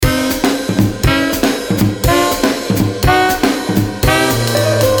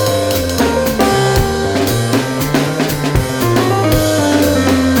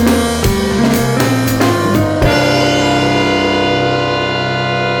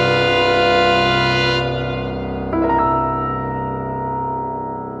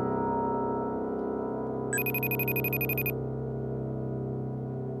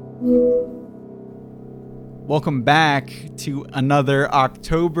Welcome back to another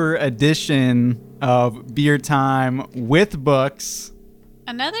October edition of Beer Time with Books.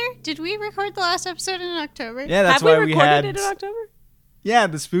 Another? Did we record the last episode in October? Yeah, that's Have we why we had recorded it in October? Yeah,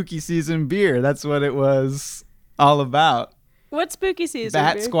 the spooky season beer. That's what it was all about. What spooky season?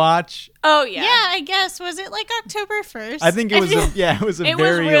 Bat beer? Squatch. Oh yeah. Yeah, I guess. Was it like October 1st? I think it was it was a It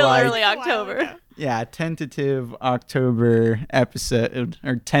was very real like early October. yeah, tentative October episode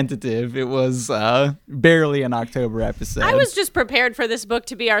or tentative. It was barely an October episode. I was just prepared for this book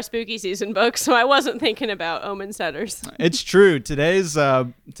to be our spooky season book, so I wasn't thinking about Omen Setters. It's true. Today's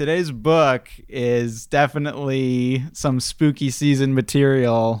book is definitely some spooky season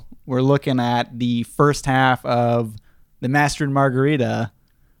material. We're looking at the first half of The Master and Margarita,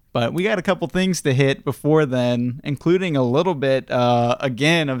 but we got a couple things to hit before then, including a little bit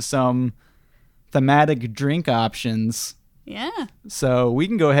again of some thematic drink options. Yeah. So we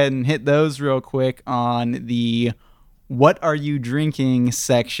can go ahead and hit those real quick on the What Are You Drinking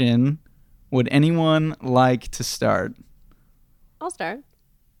section. Would anyone like to start? I'll start.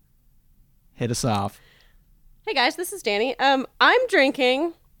 Hit us off. Hey guys, this is Danny. I'm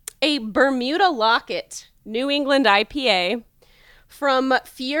drinking a Bermuda Locket New England IPA from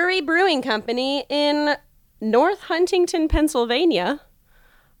Fury Brewing Company in North Huntington, Pennsylvania.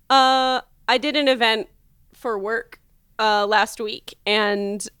 I did an event for work last week,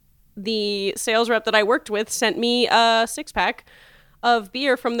 and the sales rep that I worked with sent me a 6-pack of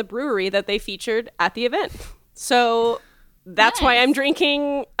beer from the brewery that they featured at the event. So that's why I'm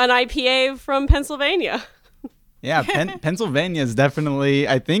drinking an IPA from Pennsylvania. Yeah, Pennsylvania is definitely,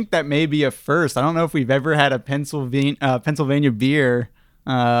 I think that may be a first. I don't know if we've ever had a Pennsylvania beer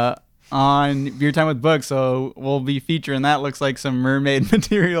on Beer Time with Books, so we'll be featuring that. Looks like some mermaid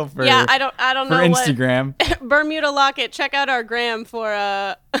material for I don't for know Instagram. What Bermuda Locket. Check out our gram for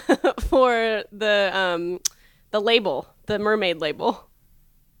for the label, the mermaid label.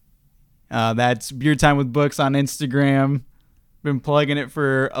 That's Beer Time with Books on Instagram. Been plugging it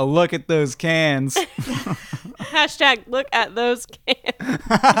for a look at those cans. Hashtag look at those cans.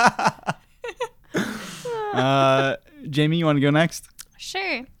 Jamie, you want to go next?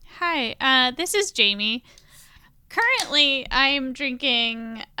 Sure. Hi, this is Jamie. Currently, I am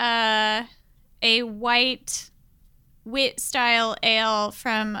drinking a white wit-style ale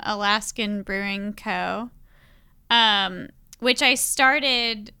from Alaskan Brewing Co., which I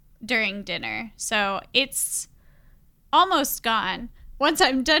started during dinner, so it's almost gone. Once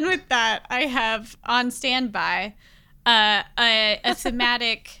I'm done with that, I have on standby a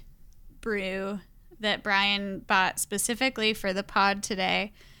thematic brew that Brian bought specifically for the pod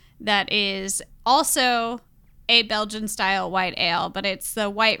today that is also a Belgian-style white ale, but it's the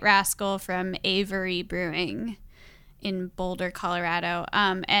White Rascal from Avery Brewing in Boulder, Colorado.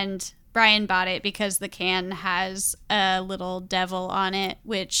 And Brian bought it because the can has a little devil on it,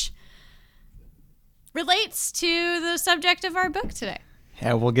 which relates to the subject of our book today.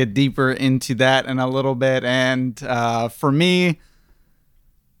 Yeah, we'll get deeper into that in a little bit. And for me,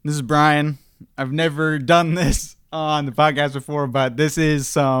 this is Brian. I've never done this on the podcast before, but this is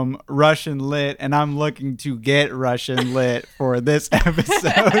some Russian lit, and I'm looking to get Russian lit for this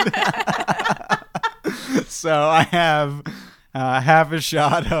episode. So I have half a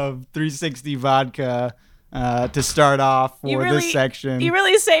shot of 360 vodka to start off for this section. You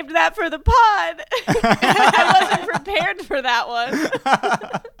really saved that for the pod. I wasn't prepared for that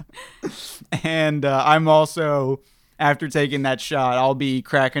one. And I'm also, after taking that shot, I'll be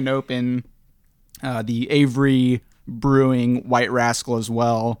cracking open the Avery Brewing White Rascal as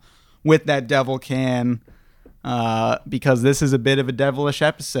well with that devil can, because this is a bit of a devilish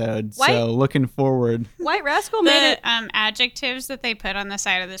episode. So looking forward. White Rascal made it. Adjectives that they put on the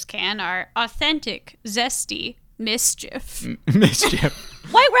side of this can are authentic, zesty, mischief. Mischief.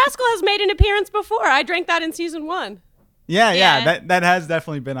 White Rascal has made an appearance before. I drank that in season 1. Yeah, that has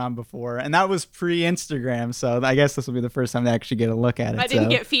definitely been on before, and that was pre-Instagram, so I guess this will be the first time to actually get a look at it. I didn't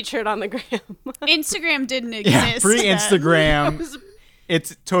get featured on the gram. Instagram didn't exist. Yeah, pre-Instagram,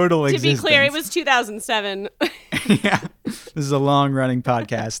 it's total To existence. be clear, it was 2007. Yeah, this is a long-running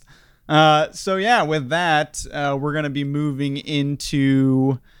podcast. So yeah, with that, we're going to be moving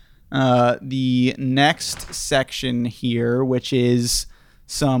into the next section here, which is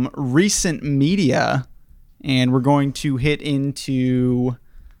some recent media. And we're going to hit into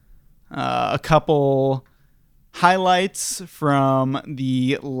a couple highlights from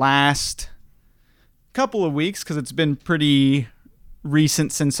the last couple of weeks, because it's been pretty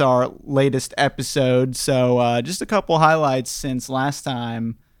recent since our latest episode. So just a couple highlights since last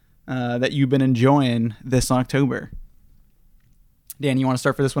time that you've been enjoying this October. Dan, you want to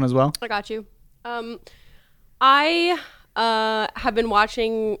start for this one as well? I got you. I have been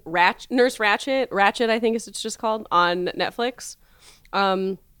watching Nurse Ratched. Ratched, I think it's just called, on Netflix.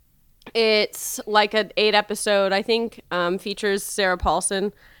 It's like an 8-episode, I think, features Sarah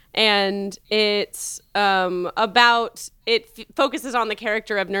Paulson. And it's focuses on the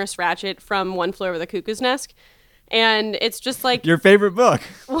character of Nurse Ratched from One Flew Over the Cuckoo's Nest. And it's just like... Your favorite book.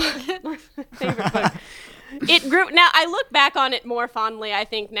 favorite book. It grew. Now I look back on it more fondly, I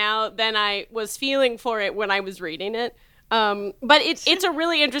think, now than I was feeling for it when I was reading it. But it's a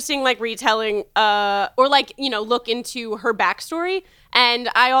really interesting like retelling, or like, you know, look into her backstory. And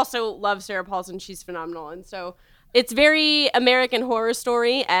I also love Sarah Paulson; she's phenomenal. And so it's very American Horror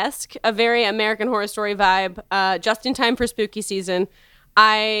Story-esque, a very American Horror Story vibe, just in time for spooky season.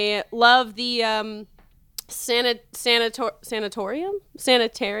 I love the sanitarium.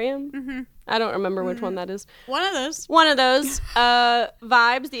 Mm-hmm. I don't remember which one that is. One of those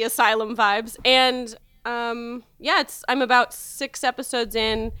vibes, the asylum vibes. And I'm about 6 episodes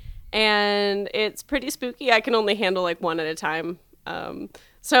in, and it's pretty spooky. I can only handle like one at a time.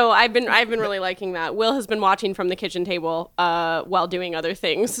 So I've been really liking that. Will has been watching from the kitchen table while doing other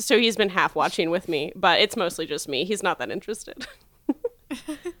things, so he's been half watching with me, but it's mostly just me. He's not that interested.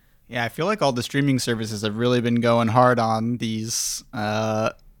 Yeah, I feel like all the streaming services have really been going hard on these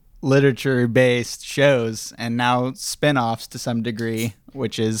literature-based shows, and now spin-offs to some degree,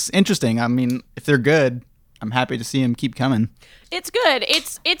 which is interesting. I mean, if they're good, I'm happy to see them keep coming. It's good.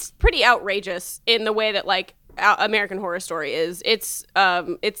 It's pretty outrageous in the way that like American Horror Story is. It's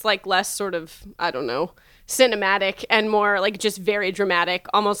like less sort of, I don't know, cinematic and more like just very dramatic,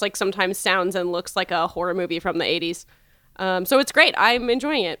 almost like sometimes sounds and looks like a horror movie from the 80s. So it's great. I'm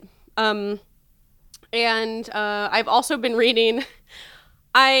enjoying it. And I've also been reading.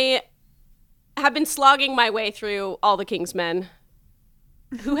 I have been slogging my way through All the King's Men,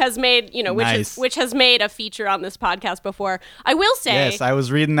 who has made, you know, which has made a feature on this podcast before. I will say, yes, I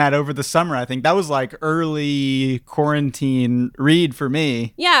was reading that over the summer. I think that was like early quarantine read for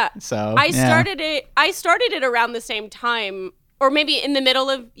me. Yeah. So I started it around the same time, or maybe in the middle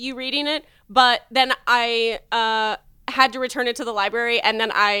of you reading it. But then I had to return it to the library, and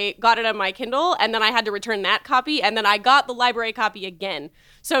then I got it on my Kindle, and then I had to return that copy, and then I got the library copy again.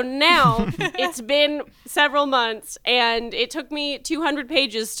 So now it's been several months, and it took me 200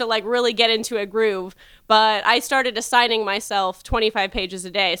 pages to like really get into a groove, but I started assigning myself 25 pages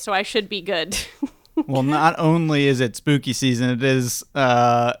a day, so I should be good. Well, not only is it spooky season, it is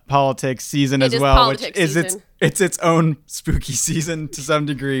politics season as well, which is its own spooky season to some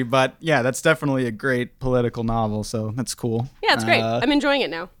degree. But yeah, that's definitely a great political novel, so that's cool. Yeah, it's great. I'm enjoying it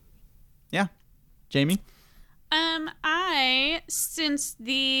now. Yeah. Jamie? I, since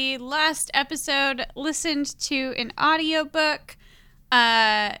the last episode, listened to an audiobook,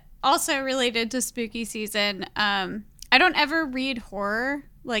 also related to spooky season. I don't ever read horror,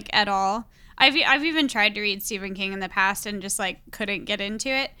 like, at all. I've even tried to read Stephen King in the past and just, like, couldn't get into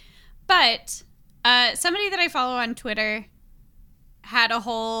it. But somebody that I follow on Twitter had a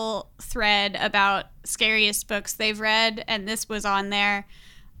whole thread about scariest books they've read, and this was on there.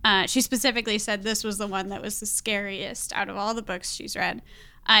 She specifically said this was the one that was the scariest out of all the books she's read.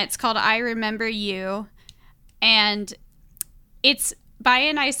 It's called I Remember You, and it's by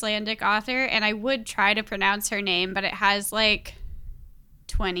an Icelandic author, and I would try to pronounce her name, but it has, like,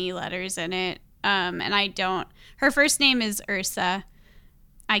 20 letters in it, and I don't. Her first name is Ursa.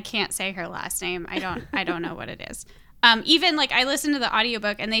 I can't say her last name. I don't know what it is. Even like I listened to the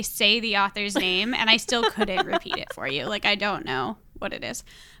audiobook and they say the author's name and I still couldn't repeat it for you. Like, I don't know what it is.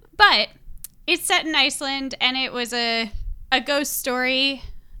 But it's set in Iceland, and it was a ghost story,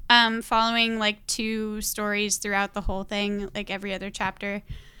 following like 2 stories throughout the whole thing, like every other chapter.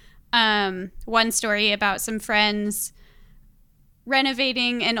 One story about some friends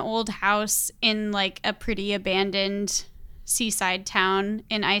renovating an old house in like a pretty abandoned seaside town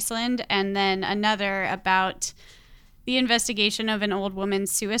in Iceland, and then another about the investigation of an old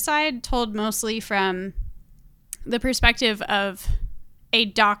woman's suicide, told mostly from the perspective of a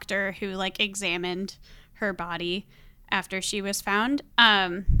doctor who like examined her body after she was found.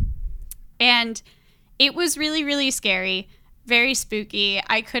 And it was really, really scary, very spooky.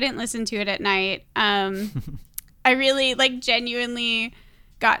 I couldn't listen to it at night. I really, like, genuinely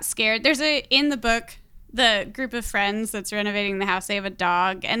got scared. There's in the book, the group of friends that's renovating the house, they have a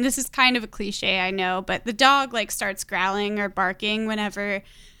dog. And this is kind of a cliche, I know, but the dog, like, starts growling or barking whenever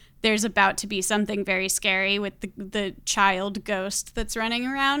there's about to be something very scary with the child ghost that's running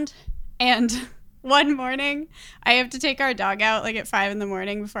around. And one morning, I have to take our dog out, like, at 5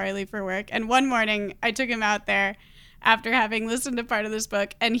 a.m. before I leave for work. And one morning, I took him out there, after having listened to part of this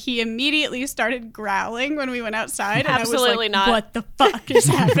book, and he immediately started growling when we went outside. And Absolutely I was like, not. what the fuck is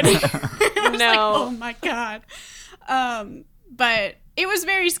happening? I was No. like, oh my God. But it was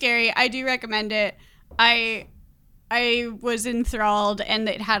very scary. I do recommend it. I was enthralled, and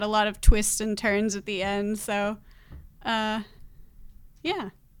it had a lot of twists and turns at the end. So, yeah,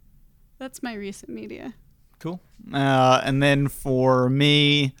 that's my recent media. Cool. And then for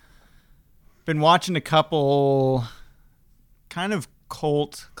me, been watching a couple kind of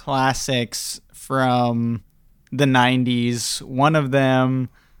cult classics from the 90s. One of them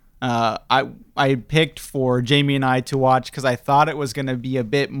I picked for Jamie and I to watch because I thought it was going to be a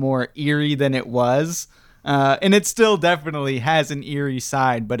bit more eerie than it was. And it still definitely has an eerie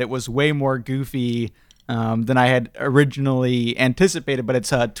side, but it was way more goofy than I had originally anticipated. But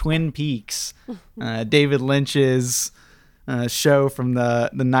it's Twin Peaks, David Lynch's show from the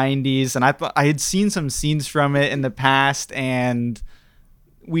 90s. And I thought I had seen some scenes from it in the past, and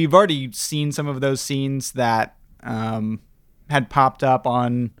we've already seen some of those scenes that had popped up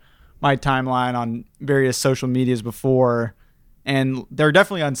on my timeline on various social medias before, and they're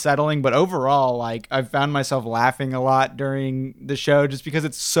definitely unsettling. But overall, like, I've found myself laughing a lot during the show just because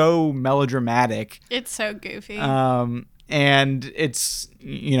it's so melodramatic. It's so goofy. And it's,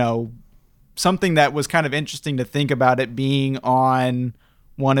 something that was kind of interesting to think about it being on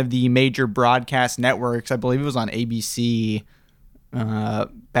one of the major broadcast networks. I believe it was on ABC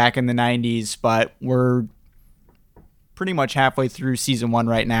back in the 90s, but we're pretty much halfway through season 1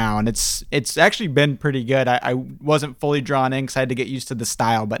 right now, and it's actually been pretty good. I wasn't fully drawn in because I had to get used to the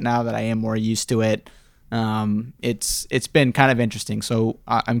style, but now that I am more used to it, it's been kind of interesting. So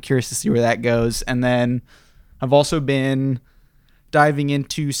I'm curious to see where that goes. And then I've also been diving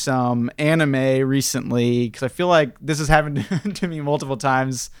into some anime recently because I feel like this has happened to me multiple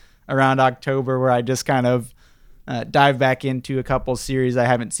times around October, where I just kind of dive back into a couple series I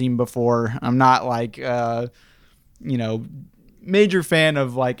haven't seen before. I'm not like major fan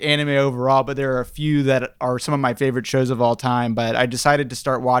of like anime overall, but there are a few that are some of my favorite shows of all time. But I decided to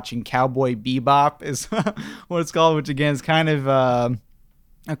start watching Cowboy Bebop is what it's called, which again is kind of a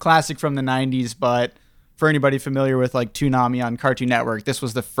classic from the 90s. But for anybody familiar with like Toonami on Cartoon Network, this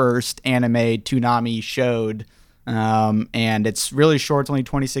was the first anime Toonami showed. And it's really short, it's only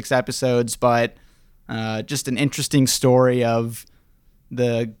 26 episodes, but just an interesting story of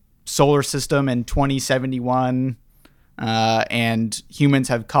the solar system in 2071. And humans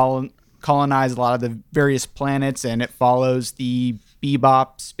have colonized a lot of the various planets, and it follows the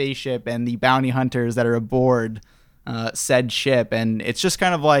Bebop spaceship and the bounty hunters that are aboard said ship. And it's just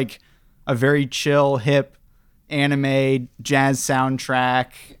kind of like a very chill, hip anime jazz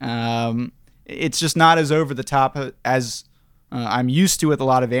soundtrack. It's just not as over the top as I'm used to with a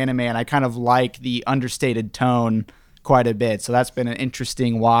lot of anime, and I kind of like the understated tone quite a bit. So that's been an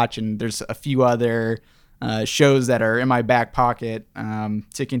interesting watch, and there's a few other shows that are in my back pocket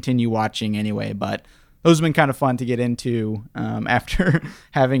to continue watching anyway. But those have been kind of fun to get into after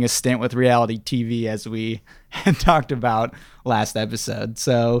having a stint with reality TV, as we had talked about last episode.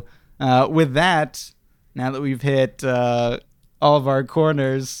 So with that, now that we've hit all of our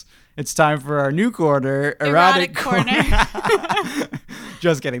corners, it's time for our new corner, Erotic Corner.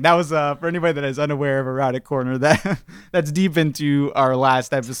 Just kidding. That was for anybody that is unaware of Erotic Corner. That's deep into our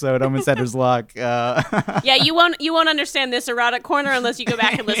last episode, Homesteader's Luck. Yeah, you won't understand this Erotic Corner unless you go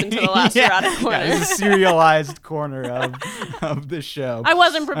back and listen to the last Erotic Corner. Yeah, it's a serialized corner of this show. I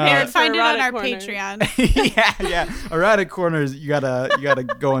wasn't prepared for Find it on Erotic our Corner. Patreon. yeah. Erotic Corners, you gotta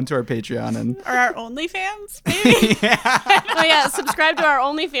go into our Patreon and Or our OnlyFans, maybe? Oh yeah, subscribe to our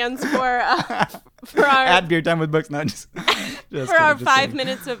OnlyFans for our add beer time with books. No, just for our 5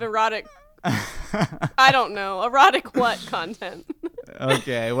 minutes of erotic. I don't know, erotic what content.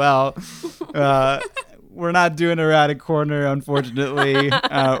 Okay, well, we're not doing Erotic Corner, unfortunately.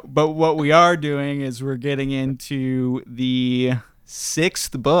 But what we are doing is we're getting into the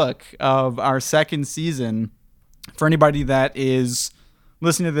 6th book of our 2nd season. For anybody that is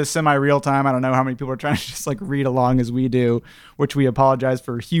listening to this semi-real time, I don't know how many people are trying to just like read along as we do, which we apologize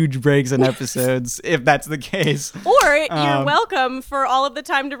for huge breaks in episodes if that's the case. Or you're welcome for all of the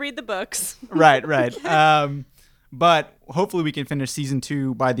time to read the books. Right. But hopefully we can finish season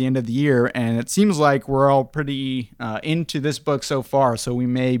 2 by the end of the year. And it seems like we're all pretty into this book so far. So we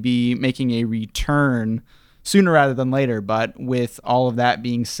may be making a return sooner rather than later. But with all of that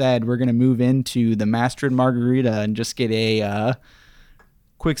being said, we're going to move into the Master and Margarita and just get a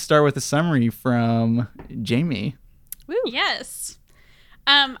quick start with a summary from Jamie. Yes.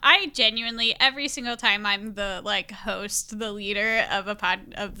 I genuinely, every single time I'm the like host, the leader of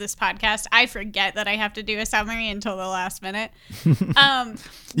this podcast, I forget that I have to do a summary until the last minute.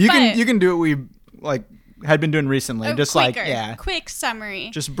 You can do what we like had been doing recently, just quicker, quick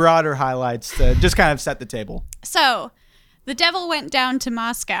summary, just broader highlights to just kind of set the table. So, the devil went down to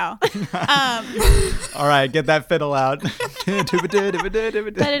Moscow. All right, get that fiddle out.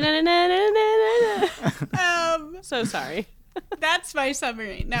 So sorry. That's my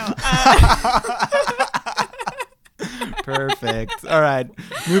summary. No. Perfect. All right,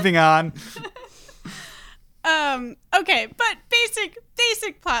 moving on. Okay, but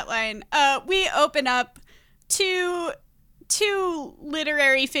basic plotline. We open up two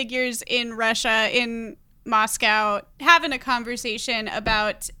literary figures in Russia, in Moscow, having a conversation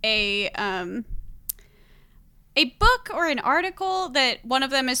about a book or an article that one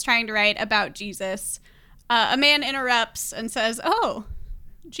of them is trying to write about Jesus. A man interrupts and says, "Oh,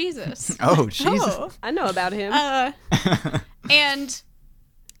 Jesus. Oh, Jesus. Oh." I know about him. And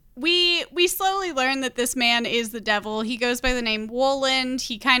we slowly learn that this man is the devil. He goes by the name Woland.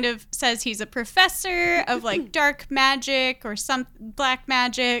 He kind of says he's a professor of like dark magic or some black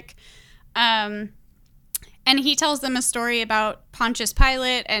magic. And he tells them a story about Pontius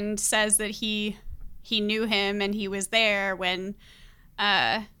Pilate and says that he knew him and he was there when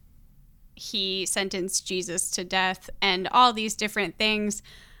he sentenced Jesus to death and all these different things.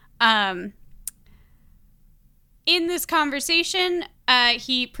 In this conversation,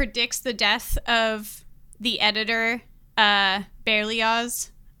 he predicts the death of the editor,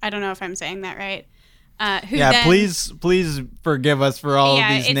 Berlioz. I don't know if I'm saying that right. Please forgive us for all of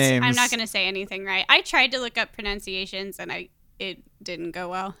these names. I'm not going to say anything right. I tried to look up pronunciations and it didn't go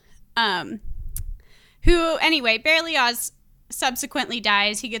well. Anyway, Berlioz subsequently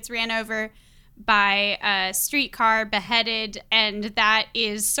dies. He gets ran over by a streetcar, beheaded, and that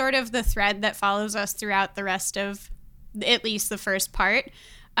is sort of the thread that follows us throughout the rest of at least the first part.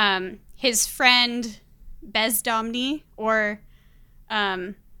 His friend Bezdomny, or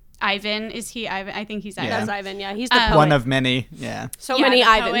Ivan, is he Ivan? I think he's Ivan. That's Ivan, yeah. He's the poet. One of many, yeah. Many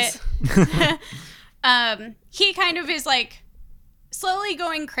Ivans. He kind of is like slowly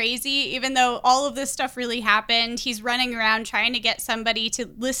going crazy, even though all of this stuff really happened. He's running around trying to get somebody to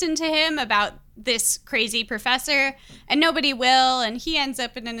listen to him about this crazy professor, and nobody will, and he ends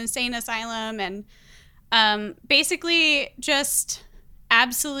up in an insane asylum, and basically just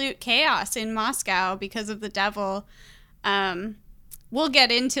absolute chaos in Moscow because of the devil. We'll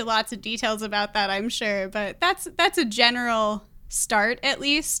get into lots of details about that, I'm sure, but that's a general start, at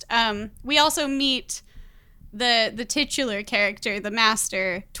least. We also meet the titular character, the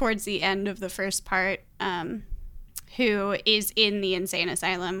master, towards the end of the first part, who is in the insane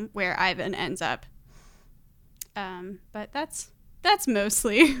asylum where Ivan ends up. But that's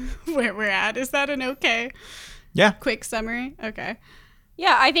mostly where we're at. Is that an okay? Yeah. Quick summary? Okay.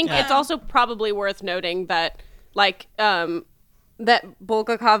 Yeah, I think it's also probably worth noting that, like, that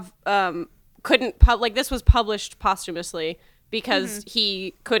Bulgakov couldn't this was published posthumously because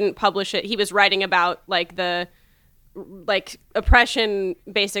he couldn't publish it. He was writing about like the oppression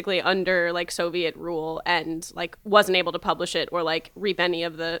basically under like Soviet rule, and like wasn't able to publish it or like reap any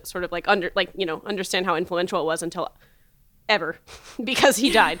of the sort of like understand how influential it was until ever because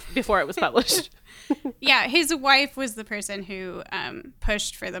he died before it was published. Yeah, his wife was the person who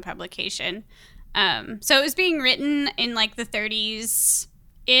pushed for the publication. So it was being written in like the 30s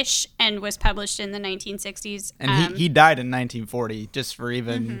ish and was published in the 1960s. And he died in 1940, just for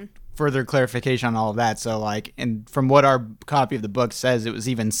even further clarification on all of that. So like, and from what our copy of the book says, it was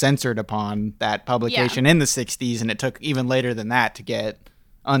even censored upon that publication in the 60s, and it took even later than that to get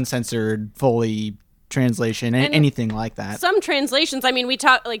uncensored, fully translation, anything like that. Some translations, I mean,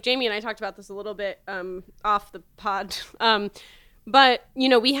 Jamie and I talked about this a little bit off the pod. But,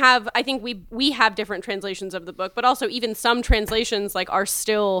 I think we have different translations of the book, but also even some translations like are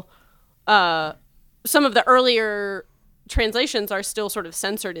still, some of the earlier translations are still sort of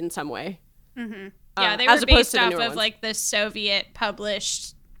censored in some way. Mm-hmm. Yeah, they were based off of like the Soviet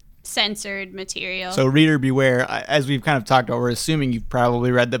published censored material. So reader beware. As we've kind of talked about, we're assuming you've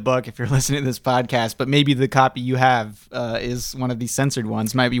probably read the book if you're listening to this podcast, but maybe the copy you have is one of these censored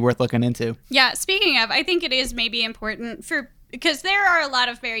ones. Might be worth looking into. Yeah, speaking of, I think it is maybe important because there are a lot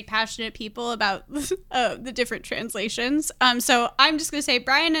of very passionate people about the different translations. So I'm just going to say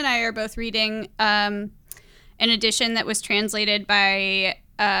Brian and I are both reading an edition that was translated by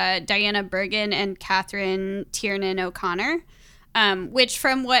Diana Bergen and Catherine Tiernan O'Connor, which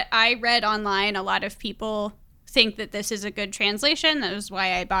from what I read online, a lot of people think that this is a good translation. That was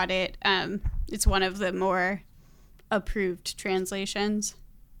why I bought it. It's one of the more approved translations.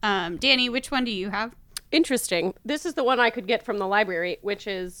 Danny, which one do you have? Interesting. This is the one I could get from the library, which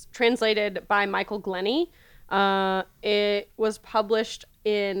is translated by Michael Glenny. It was published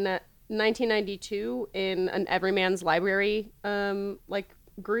in 1992 in an Everyman's Library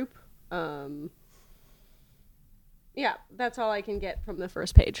group. Yeah, that's all I can get from the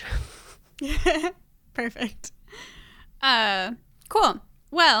first page. Perfect. Cool.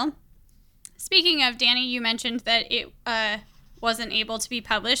 Well, speaking of, Danny, you mentioned that it wasn't able to be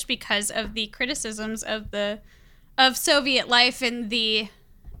published because of the criticisms of Soviet life in the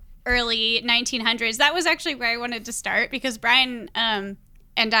early 1900s. That was actually where I wanted to start, because Brian and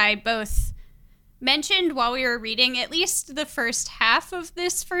I both mentioned while we were reading at least the first half of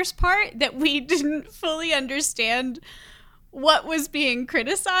this first part that we didn't fully understand what was being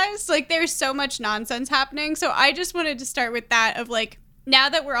criticized. Like, there's so much nonsense happening. So I just wanted to start with that of, like, now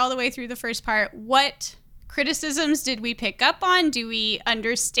that we're all the way through the first part, what criticisms did we pick up on? Do we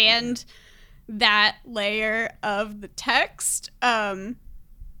understand that layer of the text?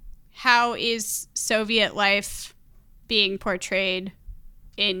 How is Soviet life being portrayed,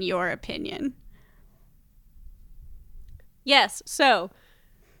 in your opinion? Yes, so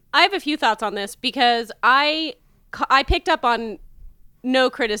I have a few thoughts on this, because I picked up on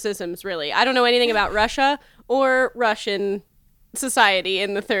no criticisms, really. I don't know anything about Russia or Russian society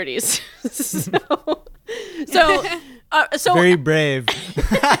in the 30s. So very brave.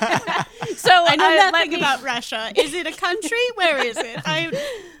 So I know nothing about Russia. Is it a country? Where is it?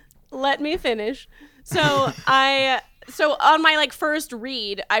 Let me finish. So on my first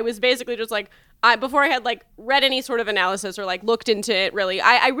read, I was basically just before I had read any sort of analysis or looked into it really,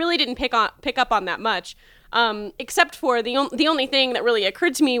 I really didn't pick up on that much, except for the only thing that really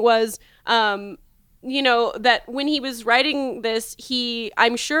occurred to me was that when he was writing this, he,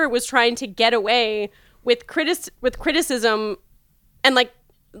 I'm sure, was trying to get away with criticism and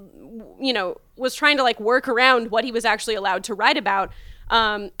was trying to work around what he was actually allowed to write about,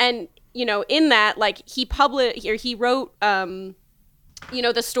 and in that he wrote the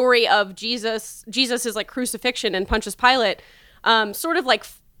story of Jesus's crucifixion and Pontius Pilate, sort of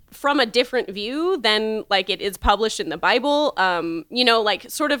from a different view than it is published in the Bible,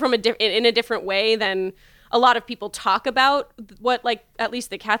 sort of from in a different way than a lot of people talk about what at least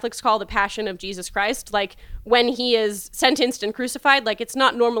the Catholics call the Passion of Jesus Christ. When he is sentenced and crucified, it's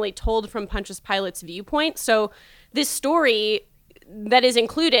not normally told from Pontius Pilate's viewpoint. So this story that is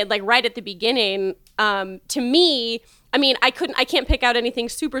included right at the beginning, to me, I mean, I can't pick out anything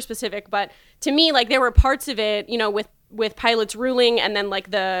super specific, but to me, there were parts of it, with Pilate's ruling, and then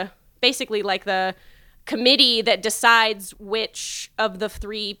the committee that decides which of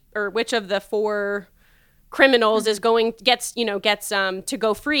the four criminals is gets to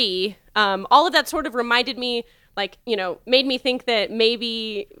go free. All of that sort of reminded me, made me think that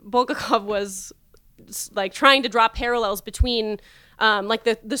maybe Bulgakov was trying to draw parallels between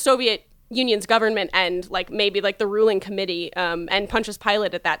the Soviet Union's government and maybe the ruling committee, and Pontius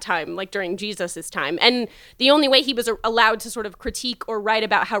Pilate at that time, during Jesus's time. And the only way he was allowed to sort of critique or write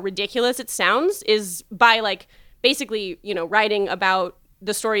about how ridiculous it sounds is by basically writing about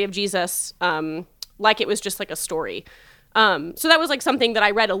the story of Jesus like it was just a story. So that was something that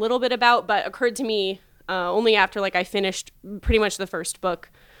I read a little bit about, but occurred to me only after I finished pretty much the first book.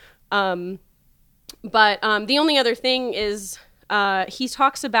 But the only other thing is he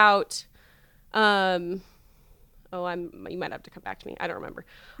talks about you might have to come back to me. I don't remember.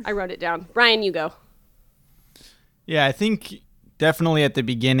 I wrote it down. Brian, you go. Yeah, I think definitely at the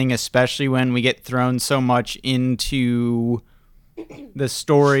beginning, especially when we get thrown so much into the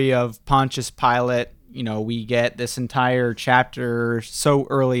story of Pontius Pilate, we get this entire chapter so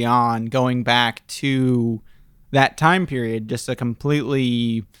early on going back to that time period, just a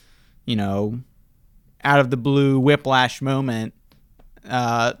completely, out of the blue whiplash moment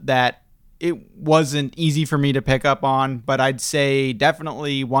that it wasn't easy for me to pick up on. But I'd say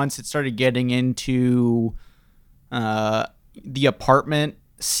definitely once it started getting into the apartment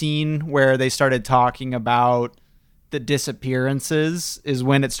scene where they started talking about the disappearances is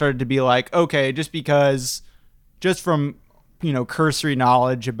when it started to be okay, just from cursory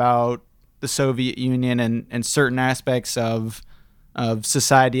knowledge about the Soviet Union and certain aspects of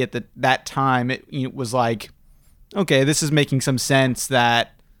society at that time, it was okay, this is making some sense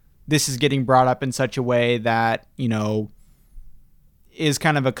that this is getting brought up in such a way that is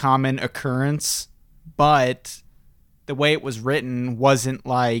kind of a common occurrence, but the way it was written wasn't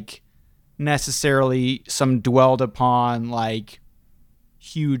necessarily some dwelled upon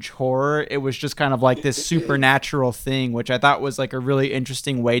huge horror. It was just kind of this supernatural thing, which I thought was a really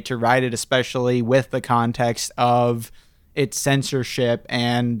interesting way to write it, especially with the context of its censorship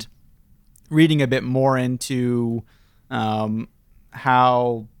and reading a bit more into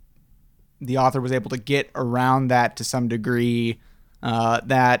how the author was able to get around that to some degree,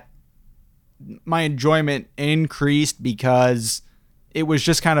 that my enjoyment increased because it was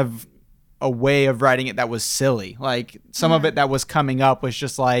just kind of a way of writing it that was silly. Like some of it that was coming up was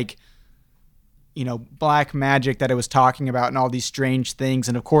just like, you know, black magic that it was talking about and all these strange things.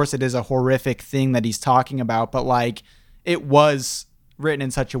 And of course it is a horrific thing that he's talking about, but like it was written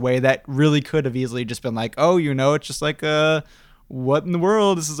in such a way that really could have easily just been like, oh, you know, it's just like what in the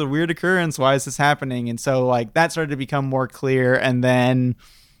world? This is a weird occurrence. Why is this happening? And so like that started to become more clear. And then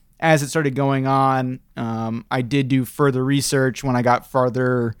as it started going on, I did do further research when I got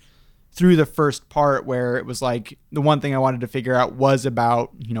farther through the first part, where it was like the one thing I wanted to figure out was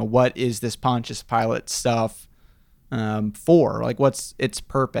about, you know, what is this Pontius Pilate stuff for? Like, what's its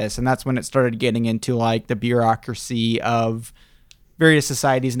purpose? And that's when it started getting into like the bureaucracy of various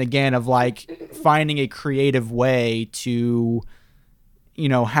societies, and again of like finding a creative way to, you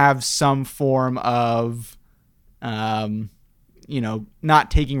know, have some form of you know,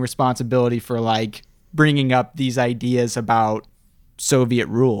 not taking responsibility for like bringing up these ideas about Soviet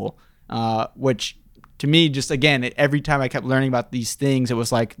rule, which to me, just again, every time I kept learning about these things, it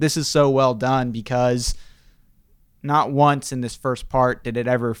was like, this is so well done, because not once in this first part did it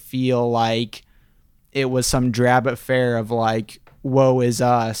ever feel like it was some drab affair of like, woe is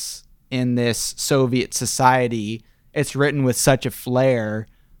us in this Soviet society. It's written with such a flair,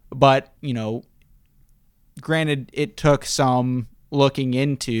 but, you know, granted, it took some looking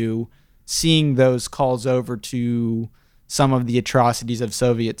into, seeing those calls over to some of the atrocities of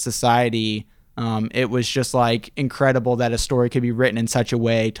Soviet society. It was just like incredible that a story could be written in such a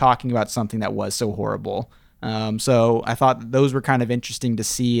way, talking about something that was so horrible. So I thought that those were kind of interesting to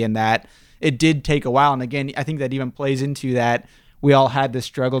see, and that it did take a while. And again, I think that even plays into that we all had this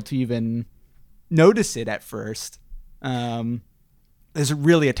struggle to even notice it at first. Is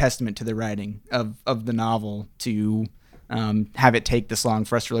really a testament to the writing of the novel to have it take this long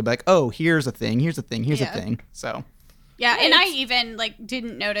for us to really be like, oh, here's a thing, here's a thing, here's a thing. So yeah, and I even like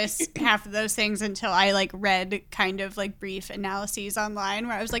didn't notice half of those things until I like read kind of like brief analyses online,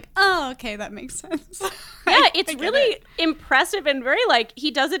 where I was like, oh, okay, that makes sense. Yeah, it's really impressive, and very like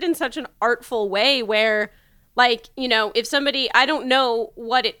he does it in such an artful way where, like, you know, if somebody, I don't know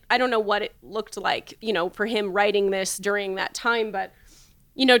what it looked like, you know, for him writing this during that time, but,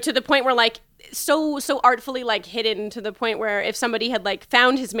 you know, to the point where like so artfully like hidden, to the point where if somebody had like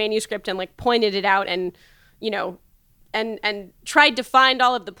found his manuscript and like pointed it out and, you know, and tried to find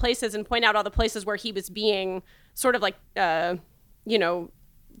all of the places and point out all the places where he was being sort of like, you know,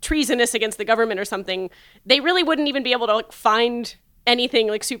 treasonous against the government or something, they really wouldn't even be able to like find anything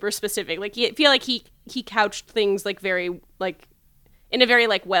like super specific. Like, I feel like he couched things like very like in a very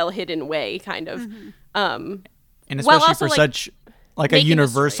like well hidden way, kind of. And especially also, for like, such like a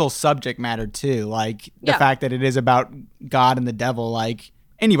universal subject matter too, like the fact that it is about God and the devil. Like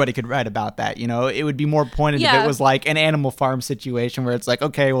anybody could write about that, you know. It would be more pointed if it was like an Animal Farm situation where it's like,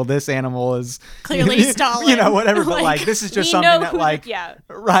 okay, well, this animal is clearly Stalin, you know, whatever. But like this is just something that like,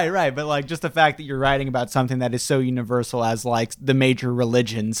 right. But like just the fact that you're writing about something that is so universal as like the major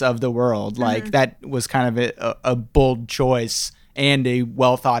religions of the world, like that was kind of a bold choice and a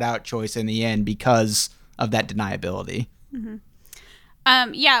well thought out choice in the end because of that deniability.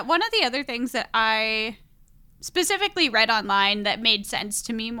 Yeah, one of the other things that I specifically read online that made sense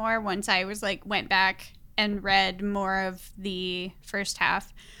to me more once I was like went back and read more of the first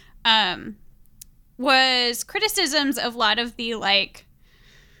half was criticisms of a lot of the like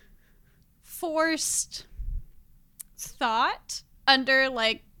forced thought under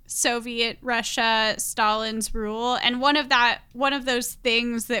like Soviet Russia, Stalin's rule. And one of those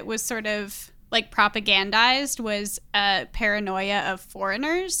things that was sort of like propagandized was paranoia of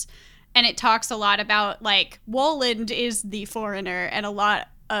foreigners. And it talks a lot about like Woland is the foreigner, and a lot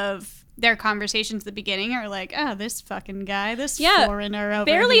of their conversations at the beginning are like, oh, this fucking guy, this foreigner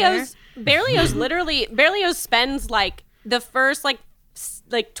over here. Berlioz spends like the first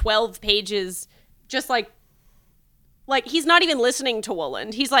like 12 pages just like he's not even listening to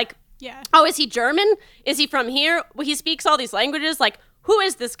Woland. He's like, oh, is he German? Is he from here? Well, he speaks all these languages. Like, who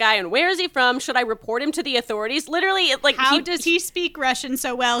is this guy and where is he from? Should I report him to the authorities? Literally, like, how does he speak Russian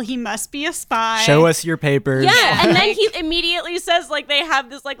so well? He must be a spy. Show us your papers. Yeah, and then he immediately says, like, they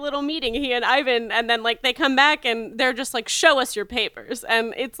have this, like, little meeting, he and Ivan, and then, like, they come back and they're just like, show us your papers.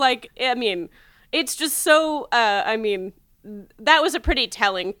 And it's like, I mean, it's just so, I mean, that was a pretty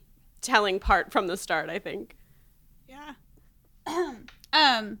telling part from the start, I think. Yeah.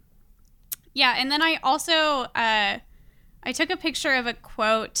 Yeah, and then I also I took a picture of a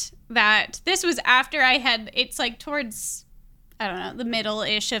quote that this was after I had, it's like towards, I don't know, the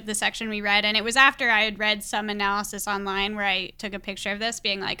middle-ish of the section we read. And it was after I had read some analysis online where I took a picture of this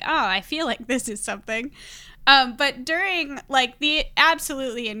being like, oh, I feel like this is something. But during like the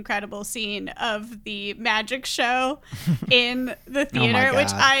absolutely incredible scene of the magic show in the theater,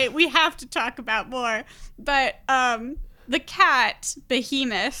 which we have to talk about more, but the cat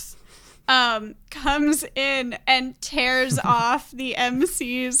Behemoth comes in and tears off the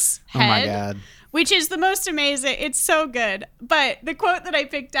MC's head. Oh my God. Which is the most amazing. It's so good. But the quote that I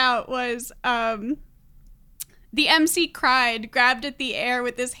picked out was, the MC cried, grabbed at the air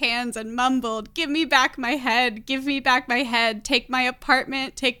with his hands and mumbled, "Give me back my head, give me back my head, take my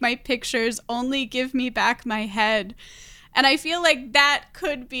apartment, take my pictures, only give me back my head." And I feel like that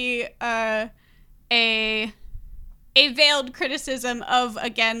could be a veiled criticism of,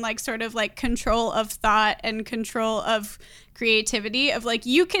 again, like sort of like control of thought and control of creativity, of like,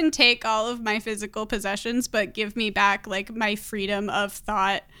 you can take all of my physical possessions, but give me back like my freedom of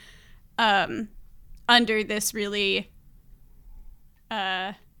thought under this really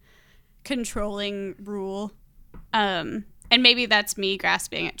controlling rule. And maybe that's me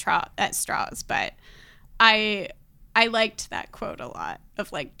grasping at straws, but I liked that quote a lot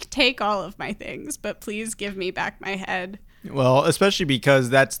of like, take all of my things, but please give me back my head. Well, especially because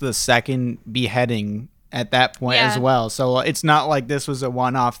that's the second beheading at that point as well. So it's not like this was a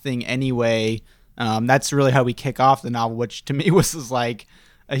one-off thing anyway. That's really how we kick off the novel, which to me was like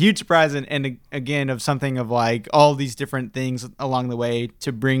a huge surprise. And again, of something of like all these different things along the way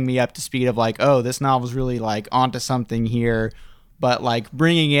to bring me up to speed of like, oh, this novel's really like onto something here. But like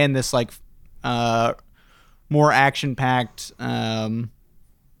bringing in this like more action-packed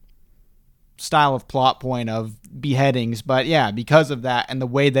style of plot point of beheadings. But yeah, because of that and the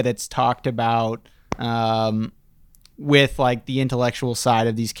way that it's talked about with like the intellectual side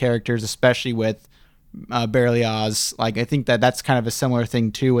of these characters, especially with Berlioz, like I think that's kind of a similar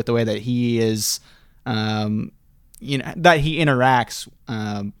thing too with the way that he is, that he interacts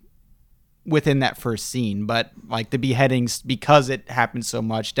within that first scene. But like the beheadings, because it happens so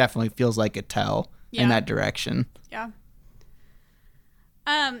much, definitely feels like a tell in that direction. Yeah.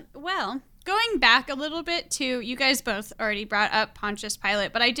 Well, going back a little bit to, you guys both already brought up Pontius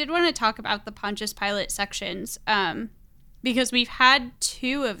Pilate, but I did want to talk about the Pontius Pilate sections because we've had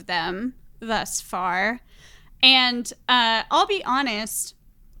 2 of them thus far. And I'll be honest,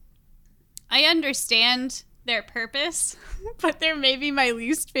 I understand their purpose, but they're maybe my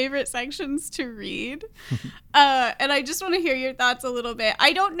least favorite sections to read. And I just want to hear your thoughts a little bit.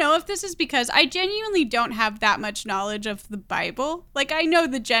 I don't know if this is because I genuinely don't have that much knowledge of the Bible. Like, I know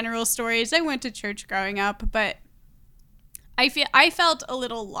the general stories. I went to church growing up, but I felt a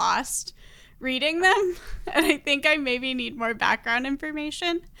little lost reading them. And I think I maybe need more background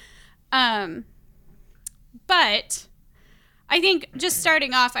information. But I think just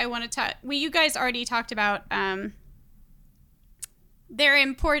starting off, I want to talk. You guys already talked about their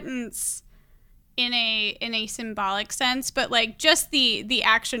importance in a symbolic sense, but like just the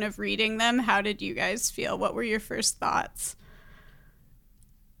action of reading them. How did you guys feel? What were your first thoughts?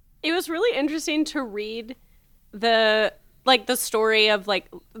 It was really interesting to read the story of like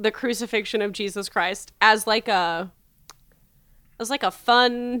the crucifixion of Jesus Christ as like a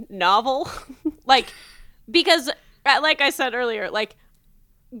fun novel, like, because like I said earlier, like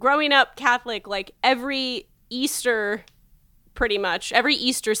growing up Catholic, like every Easter, pretty much every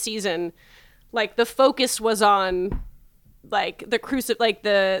Easter season, like the focus was on like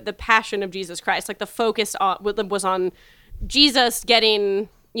the passion of Jesus Christ. Like the focus was on Jesus getting,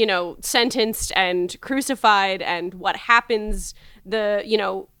 sentenced and crucified and what happens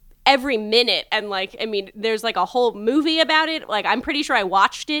every minute. And like, I mean, there's like a whole movie about it. Like, I'm pretty sure I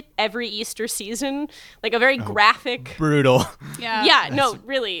watched it every Easter season, like a very graphic, brutal. Yeah, no,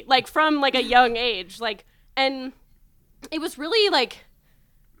 really, like from like a young age, like, and it was really like,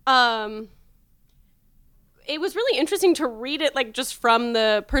 it was really interesting to read it, like just from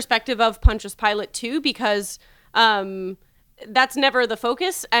the perspective of Pontius Pilate too, because, that's never the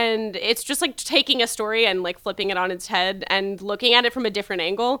focus, and it's just like taking a story and like flipping it on its head and looking at it from a different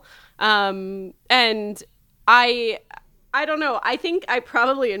angle. And I don't know, I think I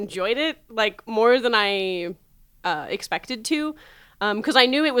probably enjoyed it like more than I expected to, because I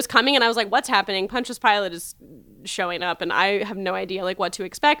knew it was coming and I was like, what's happening? Pontius Pilate is showing up and I have no idea like what to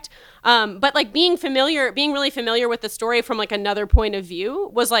expect. But like being really familiar with the story from like another point of view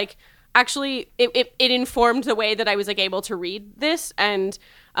was like, actually, it informed the way that I was like able to read this, and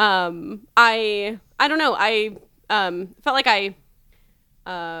I don't know, I felt like I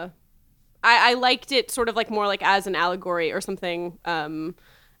I liked it sort of like more like as an allegory or something, and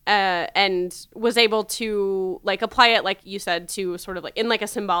was able to like apply it, like you said, to sort of like in like a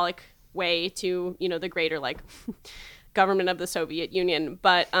symbolic way to, you know, the greater like government of the Soviet Union,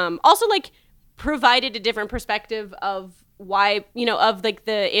 but also like provided a different perspective of why, you know, of like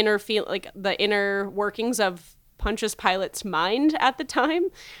the inner workings of Pontius Pilate's mind at the time,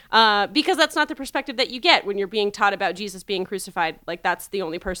 because that's not the perspective that you get when you're being taught about Jesus being crucified. Like that's the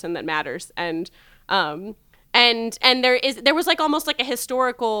only person that matters, and there was like almost like a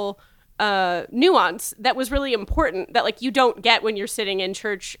historical nuance that was really important that like you don't get when you're sitting in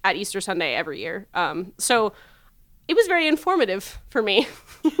church at Easter Sunday every year. So it was very informative for me.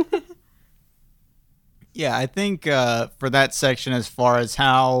 Yeah, I think for that section, as far as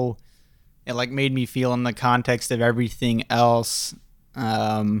how it like made me feel in the context of everything else,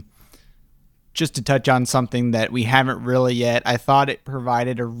 just to touch on something that we haven't really yet, I thought it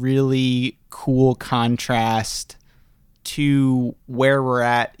provided a really cool contrast to where we're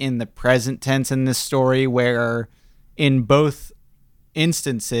at in the present tense in this story, where in both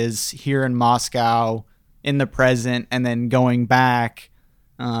instances here in Moscow in the present and then going back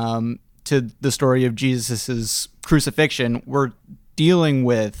to the story of Jesus's crucifixion, we're dealing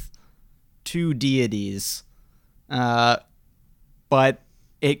with two deities, but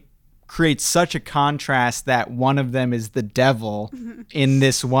it creates such a contrast that one of them is the devil in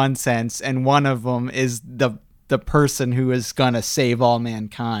this one sense, and one of them is the person who is gonna save all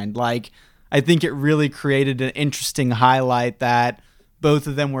mankind. Like, I think it really created an interesting highlight that both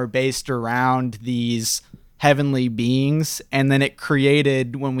of them were based around these heavenly beings, and then it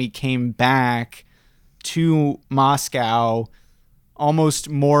created, when we came back to Moscow, almost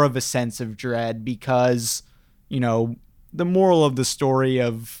more of a sense of dread, because, you know, the moral of the story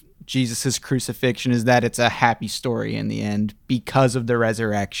of Jesus's crucifixion is that it's a happy story in the end because of the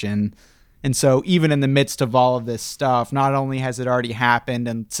resurrection. And so even in the midst of all of this stuff, not only has it already happened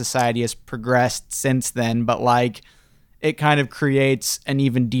and society has progressed since then, but like it kind of creates an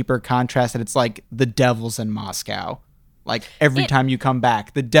even deeper contrast that it's like the devil's in Moscow. Like every time you come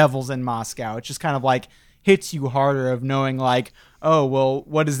back, the devil's in Moscow. It just kind of like hits you harder of knowing like, oh, well,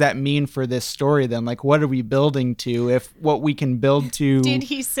 what does that mean for this story then? Like, what are we building to if what we can build to... Did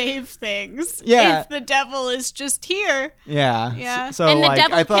he save things? Yeah. If the devil is just here. Yeah. Yeah. So, and the like,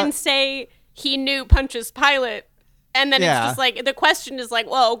 devil I thought... can say he knew Pontius Pilate, and then it's just like, the question is like,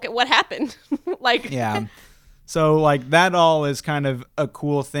 well, okay, what happened? Like... Yeah. So, like, that all is kind of a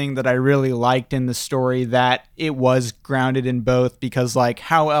cool thing that I really liked in the story, that it was grounded in both, because, like,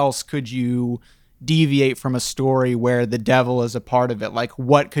 how else could you deviate from a story where the devil is a part of it? Like,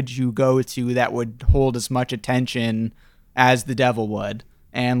 what could you go to that would hold as much attention as the devil would?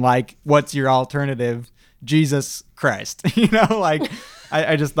 And, like, what's your alternative? Jesus Christ. You know, like,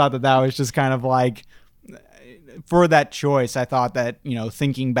 I just thought that was just kind of like, for that choice, I thought that, you know,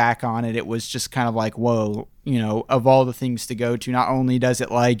 thinking back on it, it was just kind of like, whoa, you know, of all the things to go to, not only does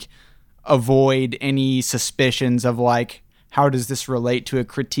it like avoid any suspicions of like, how does this relate to a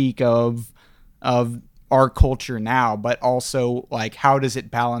critique of our culture now, but also like, how does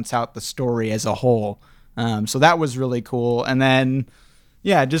it balance out the story as a whole? So that was really cool. And then,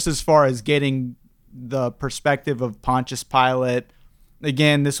 yeah, just as far as getting the perspective of Pontius Pilate,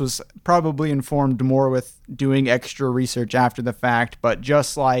 again, this was probably informed more with doing extra research after the fact, but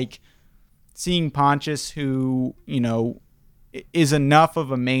just like seeing Pontius, who, you know, is enough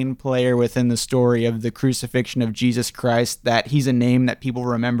of a main player within the story of the crucifixion of Jesus Christ that he's a name that people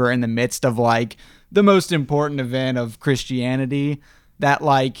remember in the midst of like the most important event of Christianity, that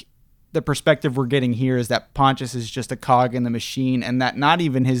like the perspective we're getting here is that Pontius is just a cog in the machine, and that not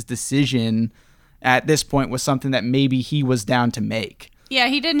even his decision at this point was something that maybe he was down to make. Yeah,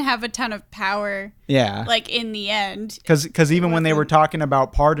 he didn't have a ton of power. Yeah, like in the end, because even when they were talking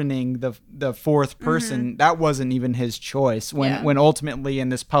about pardoning the fourth person, that wasn't even his choice. When ultimately, in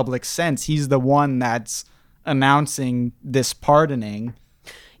this public sense, he's the one that's announcing this pardoning.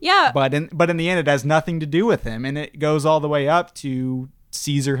 Yeah, but in the end, it has nothing to do with him, and it goes all the way up to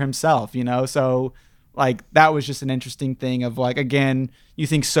Caesar himself. You know, so like that was just an interesting thing of like, again, you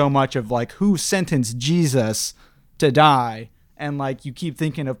think so much of like who sentenced Jesus to die. And, like, you keep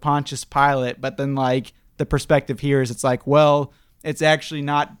thinking of Pontius Pilate, but then, like, the perspective here is it's like, well, it's actually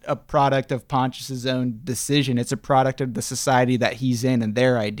not a product of Pontius's own decision. It's a product of the society that he's in and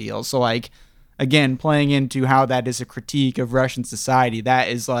their ideals. So, like, again, playing into how that is a critique of Russian society, that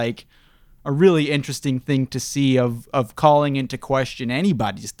is, like, a really interesting thing to see of calling into question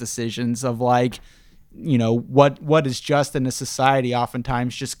anybody's decisions of, like, you know, what is just in a society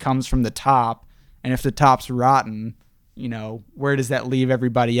oftentimes just comes from the top. And if the top's rotten, where does that leave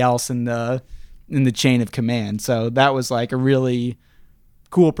everybody else in the chain of command? So that was like a really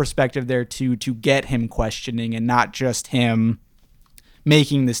cool perspective there to get him questioning and not just him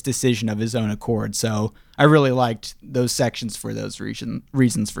making this decision of his own accord. So I really liked those sections for those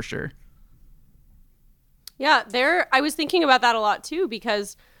reasons for sure. Yeah, I was thinking about that a lot too,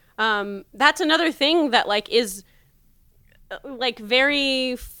 because that's another thing that like is like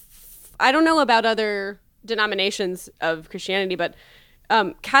very I don't know about other denominations of Christianity, but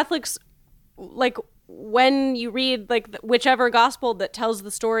Catholics, like when you read like whichever gospel that tells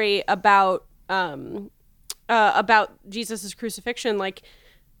the story about Jesus's crucifixion, like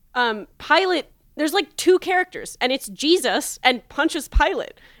Pilate, there's like two characters, and it's Jesus and Pontius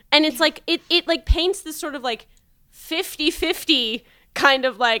Pilate, and it's like it like paints this sort of like 50-50 kind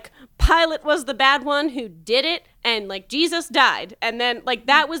of like Pilate was the bad one who did it, and like Jesus died, and then like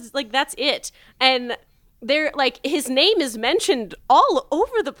that was like that's it. And there, like, his name is mentioned all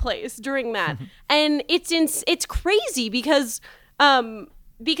over the place during that, and it's crazy because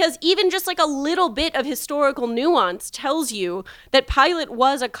even just like a little bit of historical nuance tells you that Pilate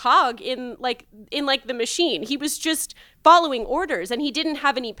was a cog in the machine. He was just following orders, and he didn't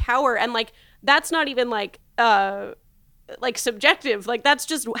have any power, and like that's not even like subjective, like that's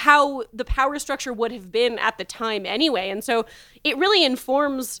just how the power structure would have been at the time anyway. And so it really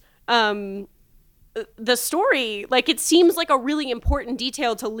informs the story. Like it seems like a really important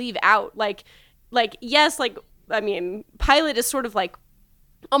detail to leave out. Like yes, like I mean Pilate is sort of like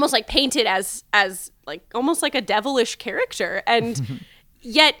almost like painted as like almost like a devilish character, and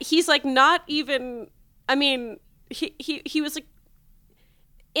yet he's like not even, I mean he was like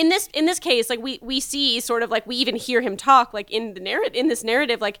in this case, like we see sort of like we even hear him talk like in this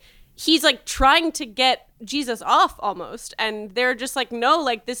narrative, like he's like trying to get Jesus off almost, and they're just like, no,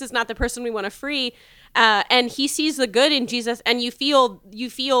 like this is not the person we want to free, and he sees the good in Jesus, and you feel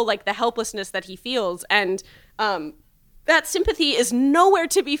like the helplessness that he feels, and that sympathy is nowhere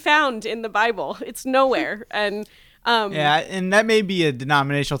to be found in the Bible. It's nowhere. And yeah, and that may be a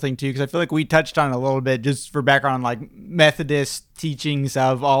denominational thing too, because I feel like we touched on it a little bit just for background, like Methodist teachings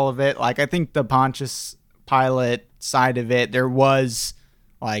of all of it. Like I think the Pontius Pilate side of it, there was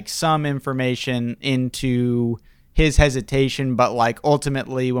like some information into his hesitation, but like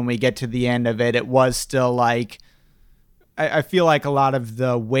ultimately when we get to the end of it, it was still like, I feel like a lot of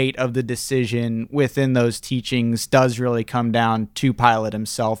the weight of the decision within those teachings does really come down to Pilate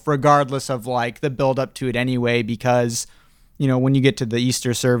himself, regardless of like the build up to it anyway, because, when you get to the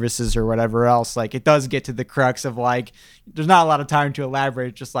Easter services or whatever else, like it does get to the crux of like, there's not a lot of time to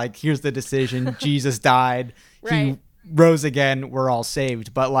elaborate. Just like, here's the decision. Jesus died. Right. He rose again. We're all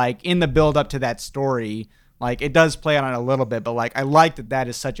saved. But like in the build up to that story, like it does play on it a little bit, but like, I like that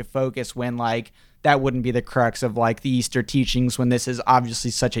is such a focus when like, that wouldn't be the crux of like the Easter teachings, when this is obviously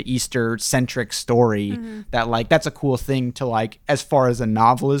such an Easter centric story that like that's a cool thing to like, as far as a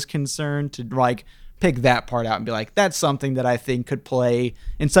novel is concerned, to like pick that part out and be like, that's something that I think could play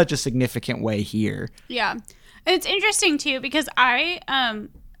in such a significant way here. Yeah. It's interesting too, because I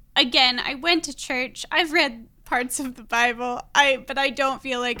went to church. I've read parts of the Bible, but I don't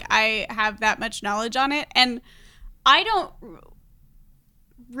feel like I have that much knowledge on it. And I don't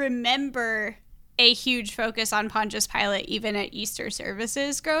remember a huge focus on Pontius Pilate even at Easter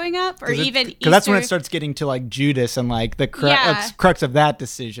services growing up, or even Easter. Because that's when it starts getting to like Judas and like the crux of that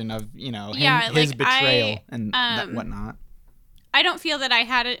decision of, his betrayal and whatnot. I don't feel that I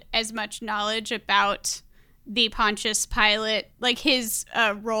had as much knowledge about the Pontius Pilate, like his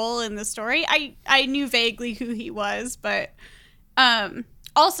role in the story. I knew vaguely who he was, but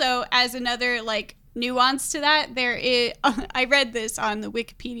also as another like nuance to that, there is I read this on the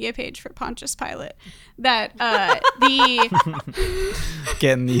Wikipedia page for Pontius Pilate that the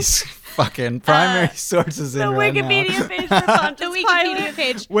getting these fucking primary sources in the right Wikipedia now. page for Pontius the Pilate. Wikipedia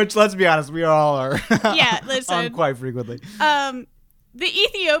page, Which, let's be honest, we all are listen, on quite frequently. The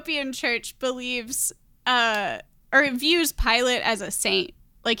Ethiopian church believes or views Pilate as a saint,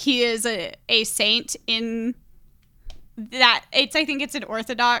 like he is a saint in that I think it's an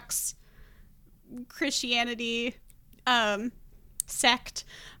Orthodox Christianity sect,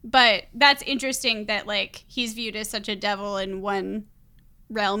 but that's interesting that like he's viewed as such a devil in one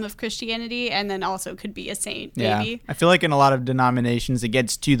realm of Christianity, and then also could be a saint maybe. Yeah, I feel like in a lot of denominations it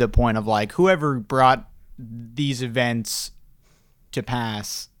gets to the point of like whoever brought these events to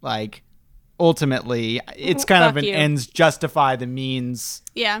pass, like ultimately it's kind of an ends justify the means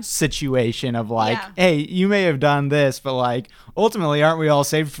situation of like, hey, you may have done this, but like ultimately aren't we all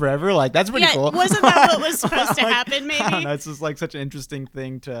saved forever? Like that's pretty cool. Wasn't that what was supposed to happen maybe? I don't know, it's just like such an interesting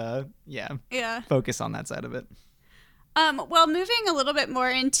thing to focus on that side of it. Well, moving a little bit more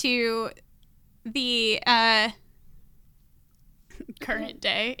into the current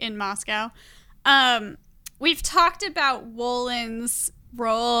day in Moscow, we've talked about Wolin's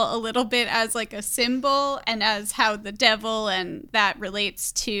role a little bit as like a symbol and as how the devil and that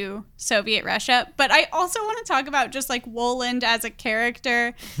relates to Soviet Russia. But I also want to talk about just like Woland as a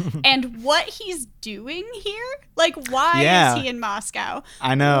character and what he's doing here. Like, why is he in Moscow?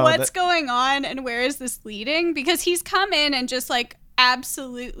 I know. What's going on and where is this leading? Because he's come in and just like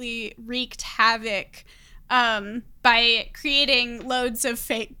absolutely wreaked havoc by creating loads of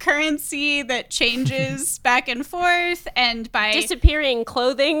fake currency that changes back and forth, and by disappearing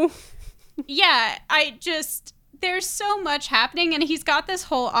clothing. Yeah, there's so much happening, and he's got this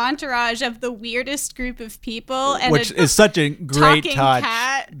whole entourage of the weirdest group of people, and which is such a great talking touch.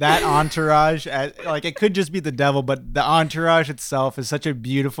 cat. That entourage, like it could just be the devil, but the entourage itself is such a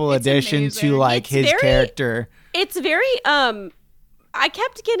beautiful addition amazing. to like his character. It's very I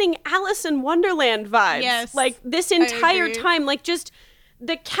kept getting Alice in Wonderland vibes. Yes, like this entire time, like just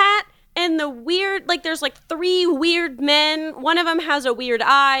the cat and the weird, like there's like 3 weird men. One of them has a weird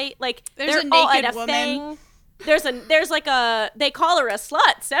eye. Like there's they're a all naked at a woman. thing. There's like they call her a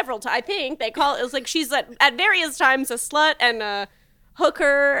slut several times. I think they call it was like she's at various times a slut and a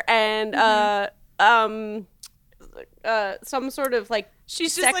hooker and some sort of like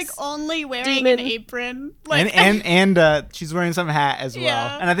she's just like only wearing demon. an apron, like, and she's wearing some hat as well,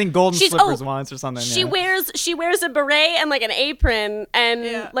 Yeah. and I think golden slippers once or something. She wears a beret and like an apron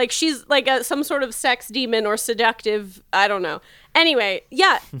and like she's like some sort of sex demon or seductive. I don't know. Anyway,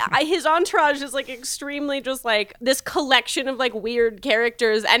 yeah, his entourage is like extremely just like this collection of like weird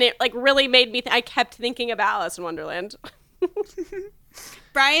characters, and it like really made me. I kept thinking about Alice in Wonderland.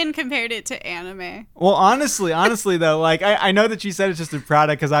 Brian compared it to anime. Well, honestly though, like I know that you said it's just a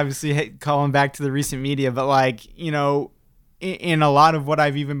product because obviously calling back to the recent media, but like, you know, in a lot of what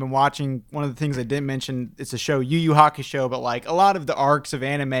I've even been watching, one of the things I didn't mention, it's a show, Yu Yu Hakusho, but like a lot of the arcs of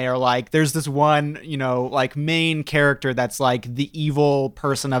anime are like, there's this one, you know, like main character that's like the evil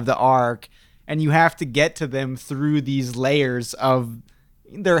person of the arc, and you have to get to them through these layers of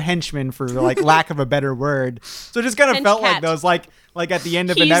their henchmen, for like lack of a better word. So it just kind of felt like those like at the end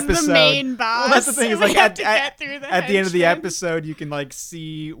of an episode. He's the main boss. Well, that's the thing is like at the end of the henchmen. episode, you can like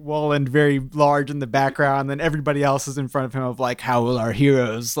see Woland very large in the background, and everybody else is in front of him of like, how will our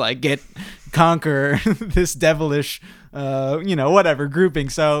heroes like conquer this devilish, you know, whatever grouping.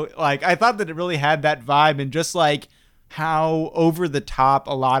 So like I thought that it really had that vibe, and just like how over the top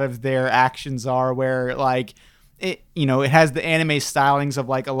a lot of their actions are, where like it, you know, it has the anime stylings of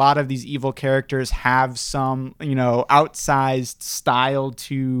like a lot of these evil characters have some, you know, outsized style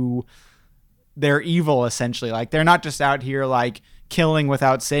to their evil, essentially. Like they're not just out here like killing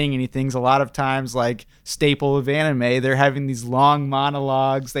without saying anything. A lot of times, like staple of anime, they're having these long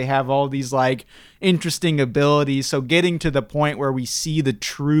monologues. They have all these like interesting abilities. So getting to the point where we see the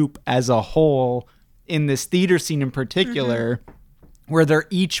troupe as a whole in this theater scene in particular, where they're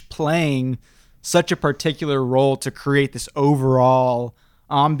each playing such a particular role to create this overall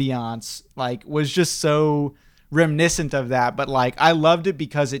ambiance, like was just so reminiscent of that. But like I loved it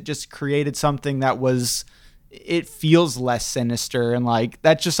because it just created something that was, it feels less sinister, and like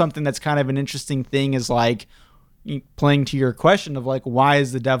that's just something that's kind of an interesting thing, is like playing to your question of like, why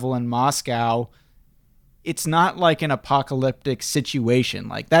is the devil in Moscow? It's not like an apocalyptic situation.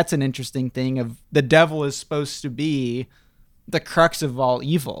 Like that's an interesting thing of the devil is supposed to be the crux of all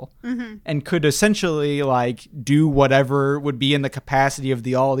evil, and could essentially like do whatever would be in the capacity of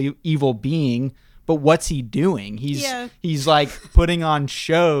the all evil being. But what's he doing? He's like putting on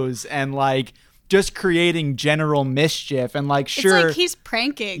shows and like just creating general mischief, and like sure, it's like he's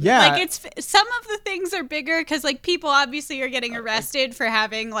pranking. Yeah, like it's some of the things are bigger because like people obviously are getting arrested for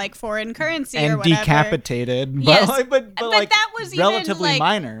having like foreign currency and or whatever, decapitated. But yes. like, but like that was relatively even, like,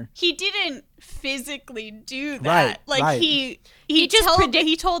 minor. He didn't physically do that. Right. He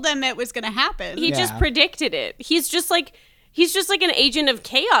told them it was going to happen. He just predicted it. He's just like an agent of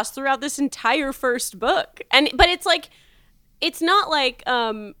chaos throughout this entire first book. But it's like, it's not like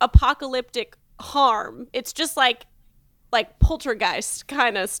apocalyptic harm. It's just like poltergeist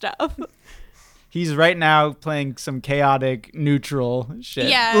kind of stuff. He's right now playing some chaotic neutral shit.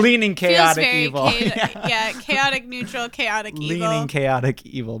 Yeah, leaning chaotic very evil. Chaotic neutral, chaotic evil. Leaning chaotic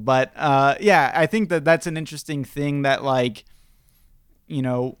evil. But yeah, I think that that's an interesting thing that, like, you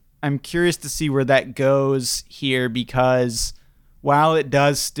know, I'm curious to see where that goes here, because while it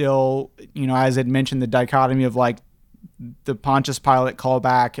does still, you know, as I'd mentioned, the dichotomy of like the Pontius Pilate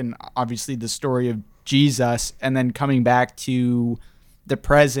callback and obviously the story of Jesus, and then coming back to the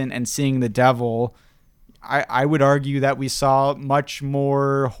present and seeing the devil, I would argue that we saw much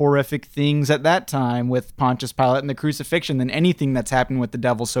more horrific things at that time with Pontius Pilate and the crucifixion than anything that's happened with the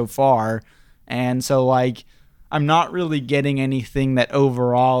devil so far. And so, like, I'm not really getting anything that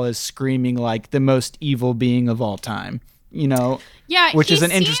overall is screaming like the most evil being of all time, you know? Yeah, which he is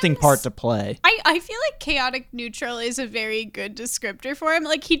an interesting seems- part to play. I feel like chaotic neutral is a very good descriptor for him.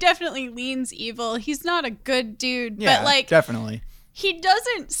 Like, he definitely leans evil. He's not a good dude, Yeah, but like definitely. he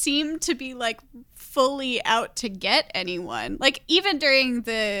doesn't seem to be like fully out to get anyone. Like, even during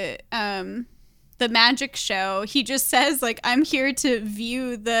the magic show, he just says like, I'm here to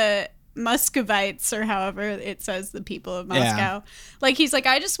view the Muscovites, or however it says the people of Moscow. Yeah. Like, he's like,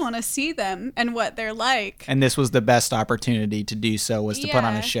 I just want to see them and what they're like. And this was the best opportunity to do so, was to put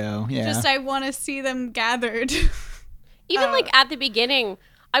on Yeah. a show. Yeah. Just I want to see them gathered. Even like at the beginning,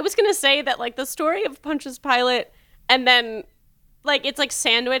 I was gonna say that like the story of Pontius Pilate, and then like it's like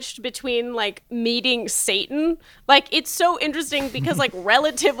sandwiched between like meeting Satan. Like, it's so interesting because like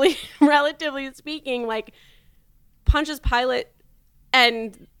relatively speaking, like Pontius Pilate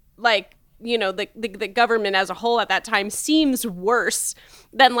and like, you know, the government as a whole at that time seems worse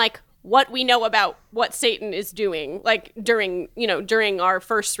than like what we know about what Satan is doing, like during our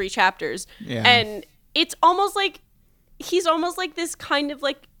first 3 chapters. Yeah. And it's almost like he's almost like this kind of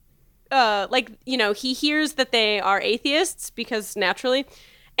like, you know, he hears that they are atheists because naturally,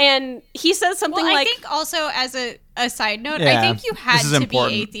 and he says something Well, like, I think also as a side note, Yeah, I think you had this is to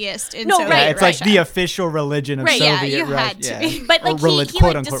important. be atheist in No, Soviet right, yeah, it's Russia. like the official religion of Right, yeah, Soviet you Russia. had to be. but like or he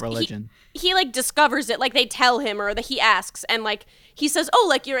quote like, unquote dis- religion. he like discovers it, like they tell him, or that he asks, and like he says, oh,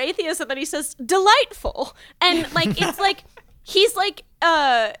 like you're atheist, and then he says delightful, and like it's like he's like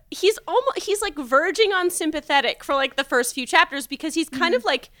he's like verging on sympathetic for like the first few chapters, because he's kind of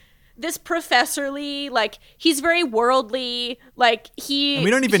like this professorly, like he's very worldly, like And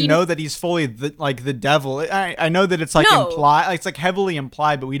we don't even know that he's fully the devil. I know that it's like No. implied, like, it's like heavily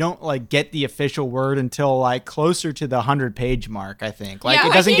implied, but we don't like get the official word until like closer to the 100-page mark, I think. Like, Yeah,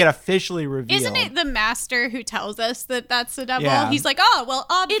 it I doesn't think- get officially revealed. Isn't it the master who tells us that that's the devil? Yeah. He's like, oh, well,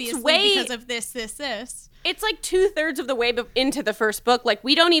 obviously way- because of this. it's like 2/3 of the way into the first book. Like,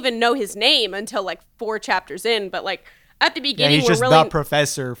 we don't even know his name until like 4 chapters in, but like at the Yeah, beginning, he's just we're really the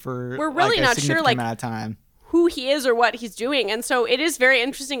professor for we're really like, a not sure, significant like, amount of time. who he is or what he's doing. And so it is very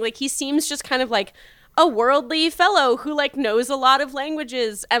interesting. Like, he seems just kind of like a worldly fellow who like knows a lot of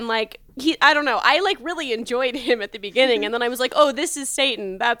languages, and like I don't know, I like really enjoyed him at the beginning, and then I was like, oh, this is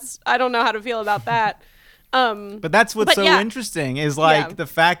Satan. I don't know how to feel about that. But that's what's But so yeah. interesting is like Yeah. the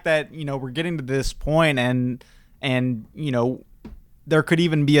fact that, you know, we're getting to this point, and you know, there could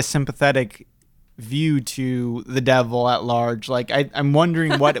even be a sympathetic view to the devil at large. Like, I'm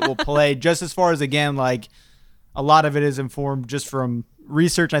wondering what it will play, just as far as, again, like a lot of it is informed just from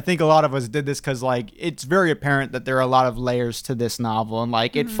research. I think a lot of us did this because like it's very apparent that there are a lot of layers to this novel, and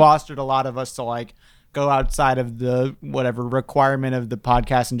like it fostered a lot of us to like go outside of the whatever requirement of the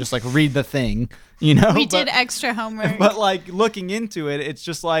podcast and just like read the thing, you know. We did extra homework. But like looking into it, it's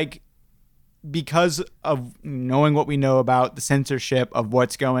just like, because of knowing what we know about the censorship of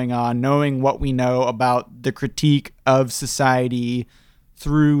what's going on, knowing what we know about the critique of society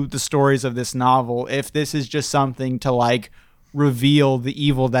through the stories of this novel, if this is just something to like reveal the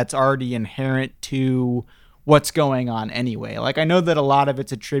evil that's already inherent to what's going on anyway. Like, I know that a lot of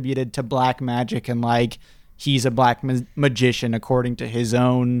it's attributed to black magic, and like he's a black magician according to his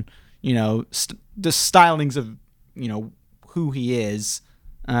own, you know, the stylings of, you know, who he is.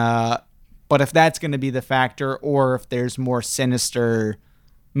 But if that's going to be the factor, or if there's more sinister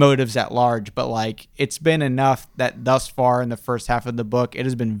motives at large, but like it's been enough that thus far in the first half of the book, it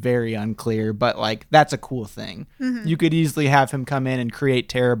has been very unclear, but like that's a cool thing. You could easily have him come in and create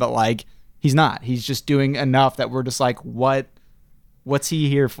terror, but like he's not. He's just doing enough that we're just like, what's he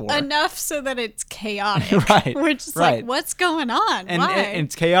here for? Enough so that it's chaotic. Right, We're just right. like, what's going on? and, Why? and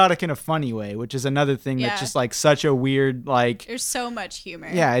it's chaotic in a funny way, which is another thing Yeah. that's just like such a weird, like, There's so much humor.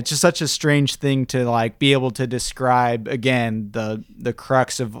 yeah, it's just such a strange thing to like be able to describe, again, the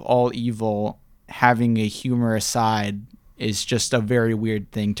crux of all evil having a humorous side is just a very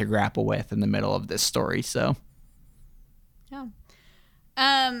weird thing to grapple with in the middle of this story. So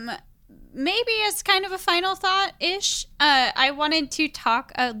Maybe as kind of a final thought-ish, I wanted to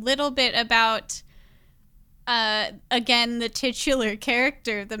talk a little bit about, again, the titular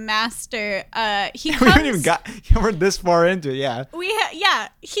character, the master. He we comes, haven't even we're this far into it. Yeah.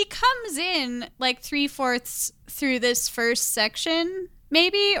 he comes in like 3/4 through this first section,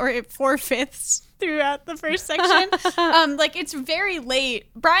 maybe, or 4/5 throughout the first section. Like, it's very late.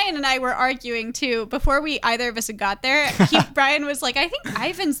 Brian and I were arguing too before either of us had got there. Brian was like, I think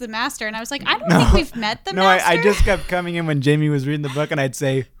Ivan's the master, and I was like, I don't think we've met the master. I just kept coming in when Jamie was reading the book, and I'd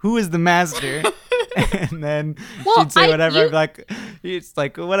say, "Who is the master?" And then she'd say whatever. I'd be like, "It's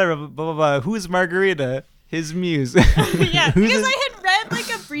like whatever." Blah blah blah. Who is Margarita? His muse. Yeah, because I had read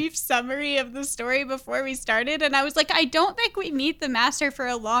like a brief summary of the story before we started, and I was like, I don't think we meet the master for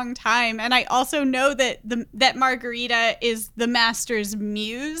a long time. And I also know that that Margarita is the master's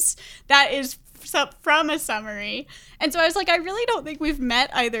muse. That is from a summary. And so I was like, I really don't think we've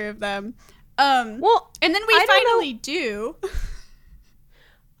met either of them. And then we finally do.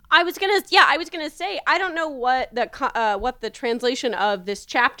 I was gonna say, I don't know what the translation of this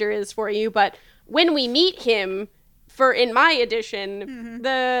chapter is for you, but when we meet him, in my edition,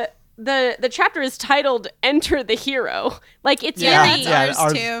 the chapter is titled "Enter the Hero." Like, it's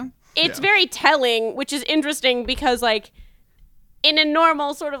ours too. It's very telling, which is interesting because, like, in a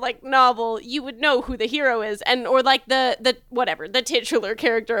normal sort of like novel, you would know who the hero is, or like the titular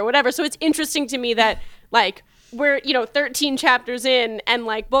character or whatever. So it's interesting to me that, like, we're 13 chapters in, and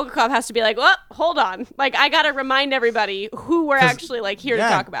like Bulgakov has to be like, well, hold on, like, I gotta remind everybody who we're actually like here to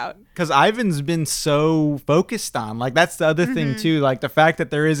talk about, because Ivan's been so focused on, like, that's the other thing too, like the fact that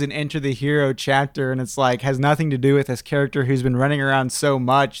there is an Enter the Hero chapter, and it's like has nothing to do with this character who's been running around so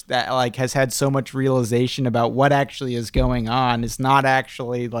much, that like has had so much realization about what actually is going on. It's not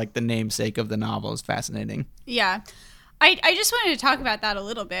actually like the namesake of the novel. Is fascinating. Yeah, I just wanted to talk about that a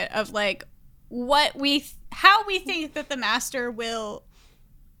little bit, of like how we think that the master will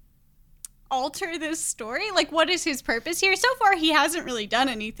alter this story. Like, what is his purpose here? So far, he hasn't really done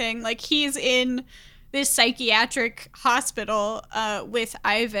anything. Like, he's in this psychiatric hospital with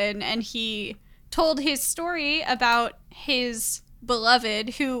Ivan, and he told his story about his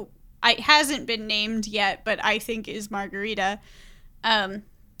beloved, who hasn't been named yet, but I think is Margarita. And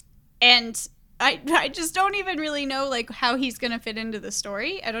I just don't even really know, like, how he's going to fit into the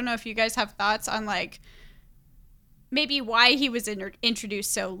story. I don't know if you guys have thoughts on, like, maybe why he was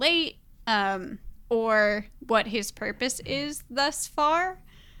introduced so late, or what his purpose is thus far.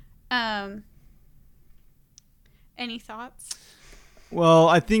 Any thoughts? Well,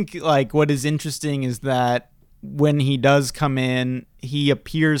 I think, like, what is interesting is that when he does come in, he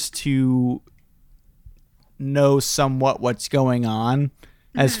appears to know somewhat what's going on,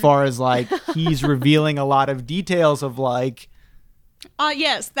 as far as, like, he's revealing a lot of details of, like,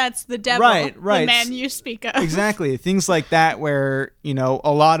 yes, that's the devil, right. The man you speak of. Exactly. Things like that, where,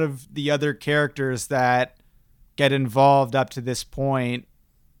 a lot of the other characters that get involved up to this point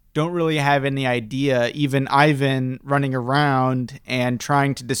don't really have any idea. Even Ivan running around and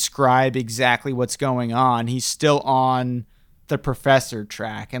trying to describe exactly what's going on, he's still on the professor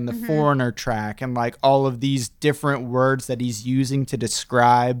track and the foreigner track, and like all of these different words that he's using to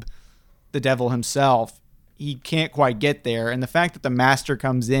describe the devil himself. He can't quite get there. And the fact that the master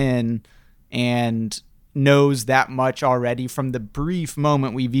comes in and knows that much already from the brief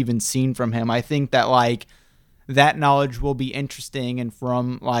moment we've even seen from him, I think that, like, that knowledge will be interesting. And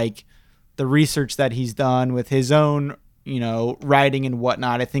from, like, the research that he's done with his own, writing and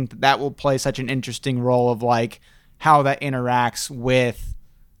whatnot, I think that will play such an interesting role of, like, how that interacts with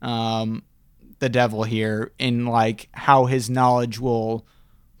the devil here, in, like, how his knowledge will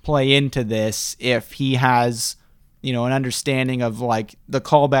play into this, if he has, an understanding of, like, the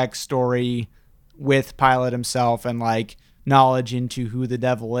callback story with Pilate himself, and, like, knowledge into who the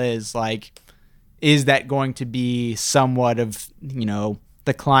devil is. Like, is that going to be somewhat of,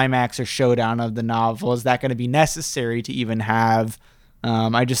 the climax or showdown of the novel? Is that going to be necessary to even have?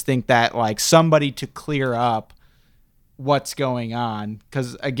 I just think that, like, somebody to clear up what's going on,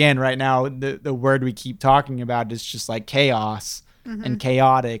 because again, right now the word we keep talking about is just like chaos and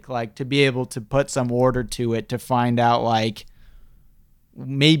chaotic. Like, to be able to put some order to it, to find out, like,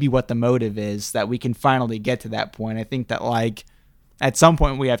 maybe what the motive is, that we can finally get to that point. I think that, like, at some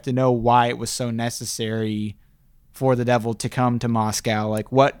point we have to know why it was so necessary for the devil to come to Moscow.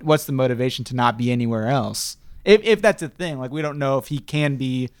 Like, what's the motivation to not be anywhere else? If that's a thing. Like, we don't know if he can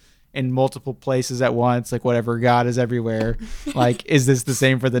be in multiple places at once, like, whatever, God is everywhere. Like, is this the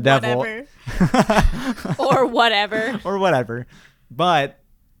same for the devil? Or whatever. But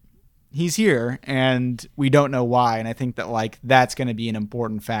he's here, and we don't know why. And I think that, like, that's going to be an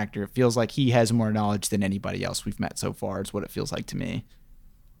important factor. It feels like he has more knowledge than anybody else we've met so far, is what it feels like to me.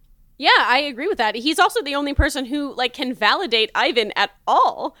 Yeah, I agree with that. He's also the only person who, like, can validate Ivan at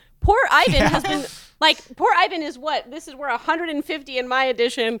all. Poor Ivan has been Like, poor Ivan is this is where 150 in my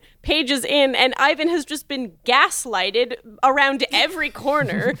edition pages in, and Ivan has just been gaslighted around every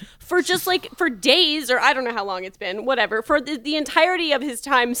corner for just like for days, or I don't know how long it's been, whatever, for the entirety of his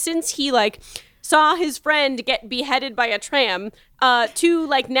time since he like saw his friend get beheaded by a tram, to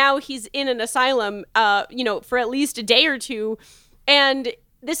like now he's in an asylum, for at least a day or two, and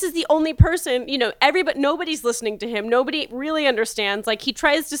this is the only person, nobody's listening to him. Nobody really understands. Like, he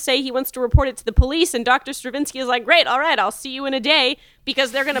tries to say he wants to report it to the police, and Dr. Stravinsky is like, great, all right, I'll see you in a day,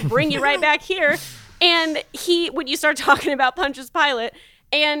 because they're going to bring you right back here. And when you start talking about Pontius Pilate,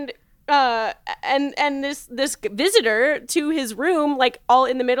 and this visitor to his room, like, all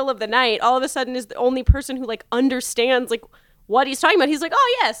in the middle of the night, all of a sudden is the only person who, like, understands, like, what he's talking about. He's like,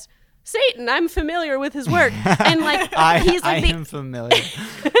 oh, yes, Satan, I'm familiar with his work. And like I am familiar.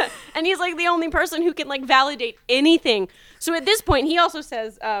 And he's like the only person who can like validate anything. So at this point he also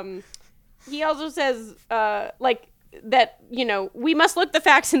says like that, we must look the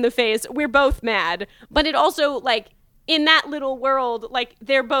facts in the face. We're both mad. But it also like in that little world, like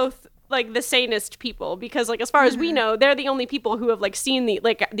they're both like the sanest people, because like as far as we know, they're the only people who have like seen the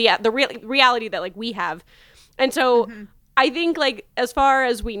reality that like we have. And so I think, like, as far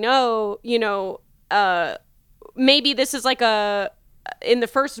as we know, maybe this is like in the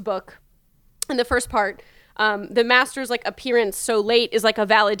first book, in the first part, the Master's like appearance so late is like a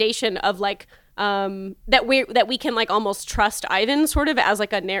validation of like that we can like almost trust Ivan sort of as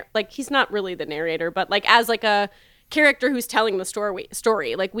like like he's not really the narrator, but like as like a character who's telling the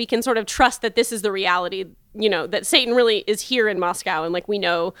story. Like we can sort of trust that this is the reality, that Satan really is here in Moscow, and like we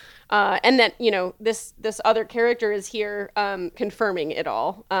know, and that this other character is here confirming it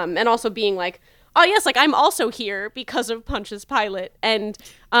all, and also being like, oh yes, like I'm also here because of Pontius Pilate, and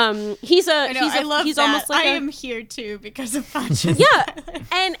he's almost like I am here too because of Pontius Pilate.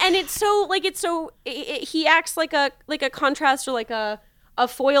 and he acts like a contrast or like a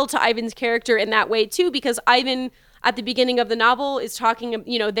foil to Ivan's character in that way too, because Ivan at the beginning of the novel is talking,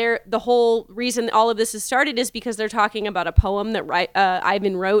 the whole reason all of this has started is because they're talking about a poem that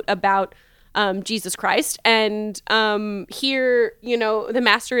Ivan wrote about Jesus Christ. And here, the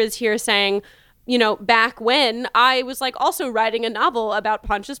Master is here saying, back when I was like also writing a novel about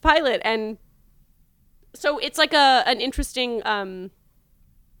Pontius Pilate. And so it's like an interesting,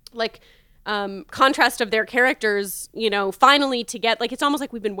 contrast of their characters, finally to get like, it's almost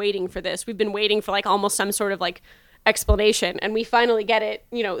like we've been waiting for this. We've been waiting for like almost some sort of like explanation, and we finally get it,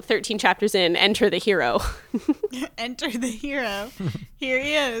 13 chapters in. Enter the hero. Enter the hero. Here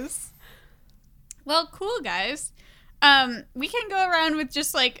he is. Well, cool, guys. We can go around with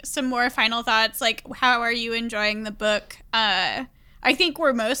just like some more final thoughts. Like, how are you enjoying the book? I think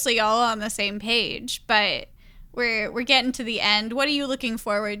we're mostly all on the same page, but we're getting to the end. What are you looking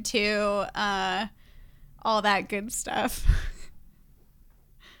forward to? All that good stuff.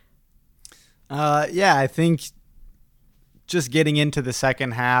 I think just getting into the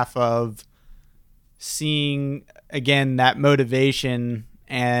second half of seeing again that motivation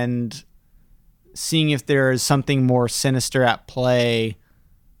and seeing if there is something more sinister at play,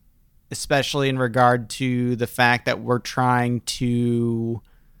 especially in regard to the fact that we're trying to,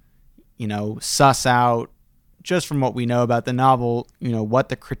 suss out, just from what we know about the novel, what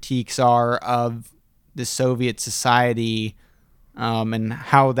the critiques are of the Soviet society, and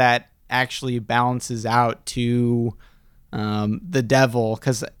how that actually balances out to the devil,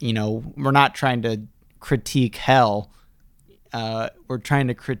 because, we're not trying to critique hell. We're trying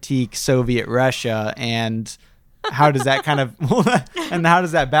to critique Soviet Russia, and how does that and how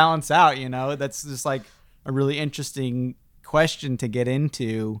does that balance out? That's just like a really interesting question to get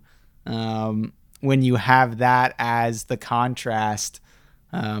into when you have that as the contrast,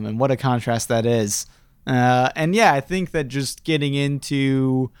 and what a contrast that is. I think that just getting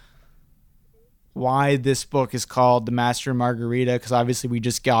into why this book is called The Master and Margarita, because obviously we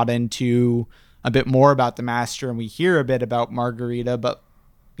just got into a bit more about the Master and we hear a bit about Margarita, but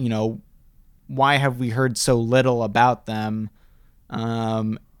why have we heard so little about them?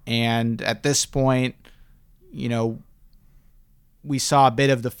 And at this point, we saw a bit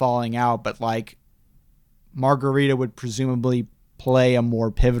of the falling out, but like Margarita would presumably play a more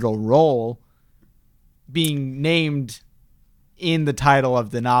pivotal role, being named in the title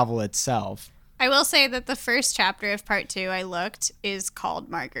of the novel itself. I will say that the first chapter of part 2 I looked is called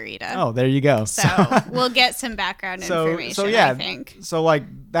Margarita. Oh, there you go. So we'll get some background information, I think. So like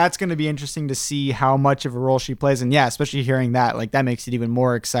that's going to be interesting to see how much of a role she plays. And especially hearing that, like that makes it even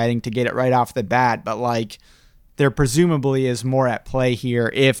more exciting to get it right off the bat. But like there presumably is more at play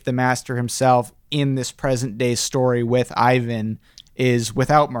here if the Master himself in this present day story with Ivan is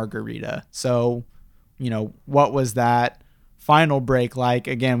without Margarita. So what was that final break like?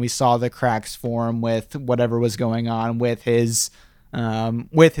 Again, we saw the cracks form with whatever was going on with his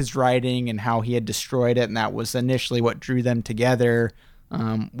writing and how he had destroyed it, and that was initially what drew them together.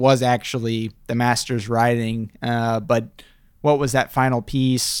 Was actually the master's writing, but what was that final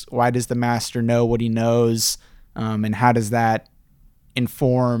piece? Why does the master know what he knows, and how does that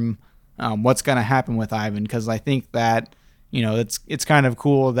inform what's going to happen with Ivan? Because I think that it's kind of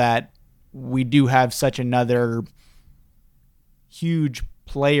cool that we do have such another huge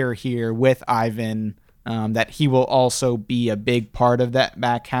player here with Ivan, that he will also be a big part of that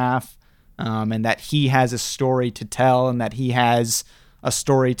back half, and that he has a story to tell, and that he has a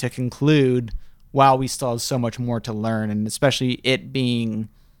story to conclude while we still have so much more to learn, and especially it being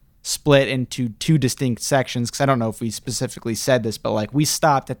split into two distinct sections, because I don't know if we specifically said this, but like we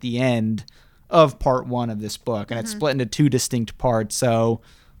stopped at the end of part 1 of this book, and it's split into 2 distinct parts, so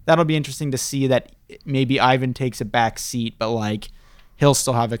that'll be interesting to see that maybe Ivan takes a back seat, but like he'll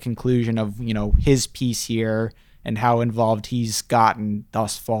still have a conclusion of his piece here and how involved he's gotten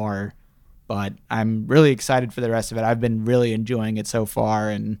thus far. But I'm really excited for the rest of it. I've been really enjoying it so far,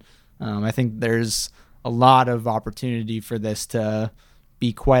 and I think there's a lot of opportunity for this to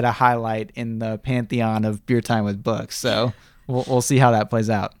be quite a highlight in the pantheon of Beer Time with Books. So we'll see how that plays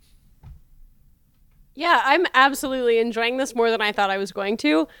out. Yeah, I'm absolutely enjoying this more than I thought I was going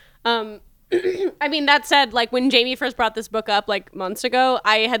to. I mean, that said, like when Jamie first brought this book up like months ago,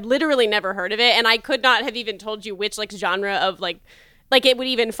 I had literally never heard of it, and I could not have even told you which like genre of like it would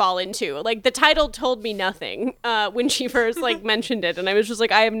even fall into. Like the title told me nothing when she first like mentioned it, and I was just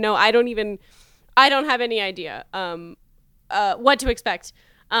like, I don't have any idea what to expect.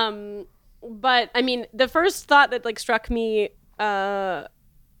 But I mean, the first thought that like struck me, I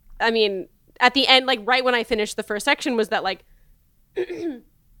mean, at the end, like right when I finished the first section, was that like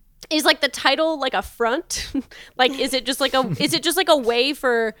is like the title like a front? Like is it just like a way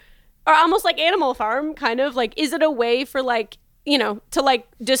for, or almost like Animal Farm kind of like, is it a way for like to like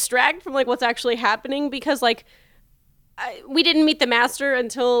distract from like what's actually happening? Because like we didn't meet the master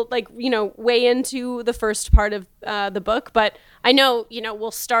until like way into the first part of the book, but I know we'll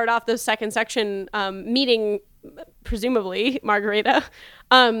start off the second section meeting presumably Margareta,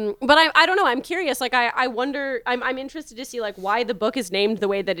 but I don't know, I'm curious, like I wonder, I'm interested to see like why the book is named the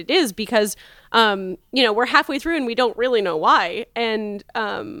way that it is, because we're halfway through and we don't really know why, and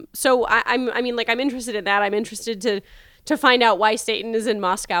so I'm interested in that. I'm interested to find out why Satan is in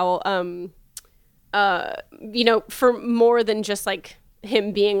Moscow, for more than just like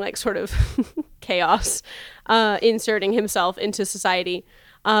him being like sort of chaos, inserting himself into society.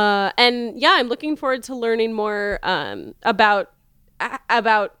 And yeah, I'm looking forward to learning more about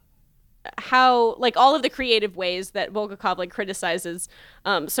how like all of the creative ways that Bulgakov like criticizes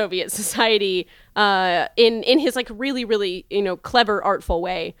Soviet society in his like really, really clever, artful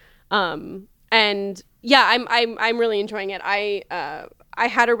way. And yeah, I'm really enjoying it. I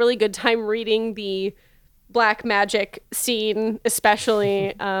had a really good time reading the black magic scene,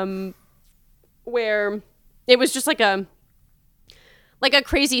 especially where it was just like a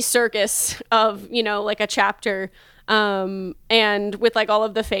crazy circus of like a chapter, and with like all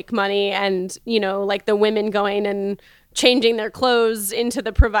of the fake money, and like the women going and changing their clothes into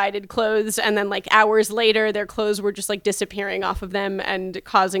the provided clothes, and then like hours later their clothes were just like disappearing off of them and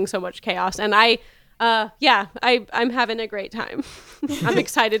causing so much chaos. And I'm having a great time. I'm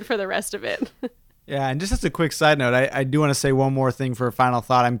excited for the rest of it. Yeah, and just as a quick side note, I do want to say one more thing for a final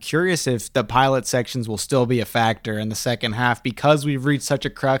thought. I'm curious if the pilot sections will still be a factor in the second half, because we've reached such a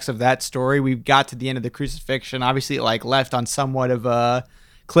crux of that story. We've got to the end of the crucifixion, obviously like left on somewhat of a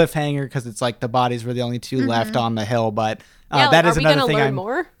cliffhanger, because it's like the bodies were the only two left on the hill. But that is another thing. Learn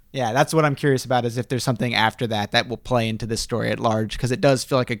more? Yeah, that's what I'm curious about, is if there's something after that will play into the story at large, because it does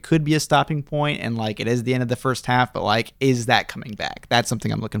feel like it could be a stopping point, and like it is the end of the first half, but like, is that coming back? That's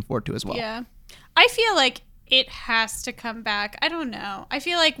something I'm looking forward to as well. Yeah. I feel like it has to come back. I don't know. I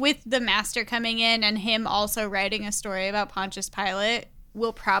feel like with the master coming in and him also writing a story about Pontius Pilate,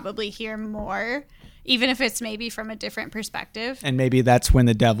 we'll probably hear more, even if it's maybe from a different perspective. And maybe that's when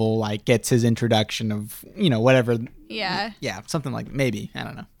the devil like gets his introduction of, whatever. Yeah. Yeah, something like, maybe. I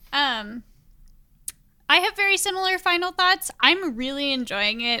don't know. I have very similar final thoughts. I'm really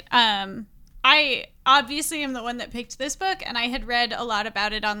enjoying it. I obviously am the one that picked this book, and I had read a lot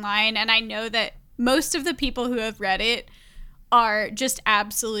about it online, and I know that most of the people who have read it are just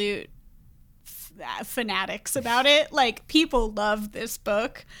absolute fanatics about it. Like, people love this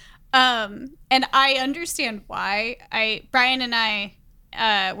book. And I understand why. Brian and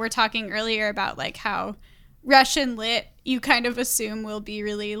I were talking earlier about like how Russian lit you kind of assume will be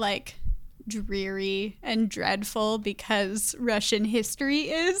really like dreary and dreadful because Russian history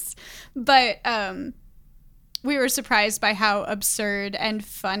is. But we were surprised by how absurd and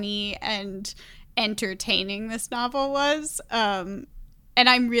funny and entertaining this novel was. And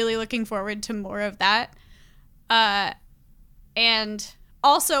I'm really looking forward to more of that. And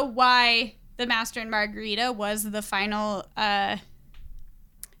also why The Master and Margarita was the final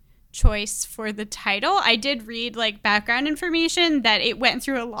choice for the title. I did read like background information that it went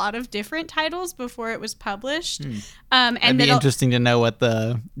through a lot of different titles before it was published. And It'd be interesting to know what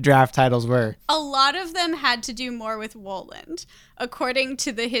the draft titles were. a lot of them had to do more with Woland. According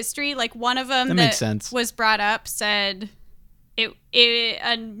to the history, like one of them That makes sense. was brought up said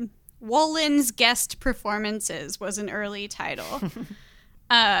Woland's guest performances was an early title.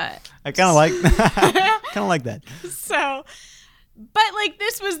 I kind of like that. So, but like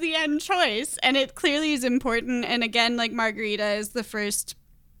this was the end choice, and it clearly is important. And again, like Margarita is the first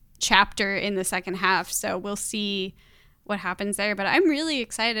chapter in the second half, so we'll see what happens there. But I'm really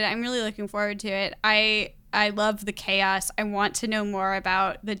excited. I'm really looking forward to it. I love the chaos. I want to know more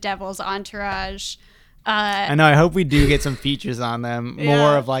about the Devil's entourage. I know. I hope we do get some features on them. More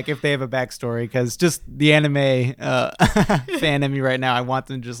Yeah. of like if they have a backstory, because just the anime fan in me right now, I want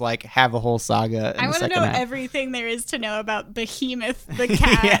them to just like have a whole saga. In I the want to second know half. everything there is to know about Behemoth the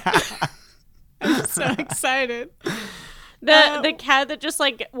cat. Yeah. I'm so excited. The cat that just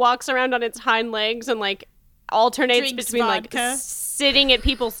like walks around on its hind legs and like alternates Drinks between vodka. like sitting at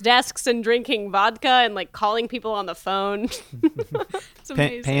people's desks and drinking vodka and like calling people on the phone. It's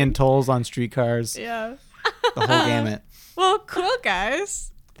amazing. Paying tolls on streetcars, Yeah. the whole gamut. Well, cool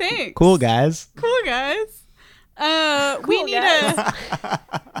guys. Thanks. Cool guys. Cool guys.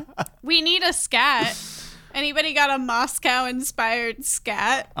 We need a scat. Anybody got a Moscow inspired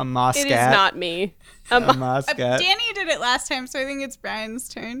scat? A moss It is cat. not me. A moss cat. Danny did it last time, so I think it's Brian's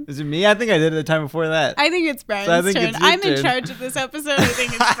turn. Is it me? I think I did it the time before that. I think it's Brian's So I think turn. it's your I'm in turn. charge of this episode. I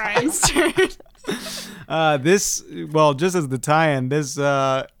think it's Brian's turn. Just as the tie-in,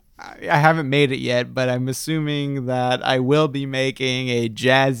 I haven't made it yet, but I'm assuming that I will be making a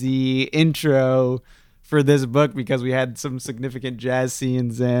jazzy intro for this book because we had some significant jazz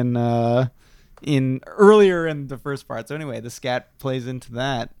scenes in earlier in the first part. So anyway, the scat plays into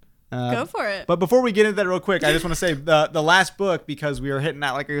that. Go for it. But before we get into that real quick, I just want to say the last book, because we were hitting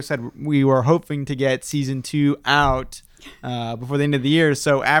that, like I said, we were hoping to get season 2 out before the end of the year.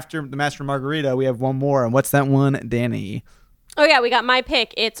 So after The Master and Margarita, we have one more. And what's that one, Danny? Oh yeah, we got my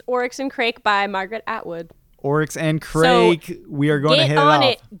pick. It's Oryx and Crake by Margaret Atwood. Oryx and Crake. We are going to hit Get on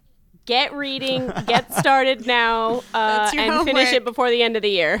it it. Get reading. Get started now, That's your and finish homework. it before the end of the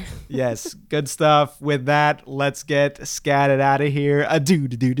year. Yes, good stuff. With that, let's get scatted out of here. A do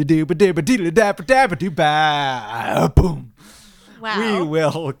do do do ba do ba dee da ba da ba do ba boom. Wow. We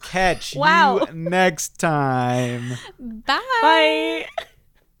will catch Wow. you next time. Bye. Bye.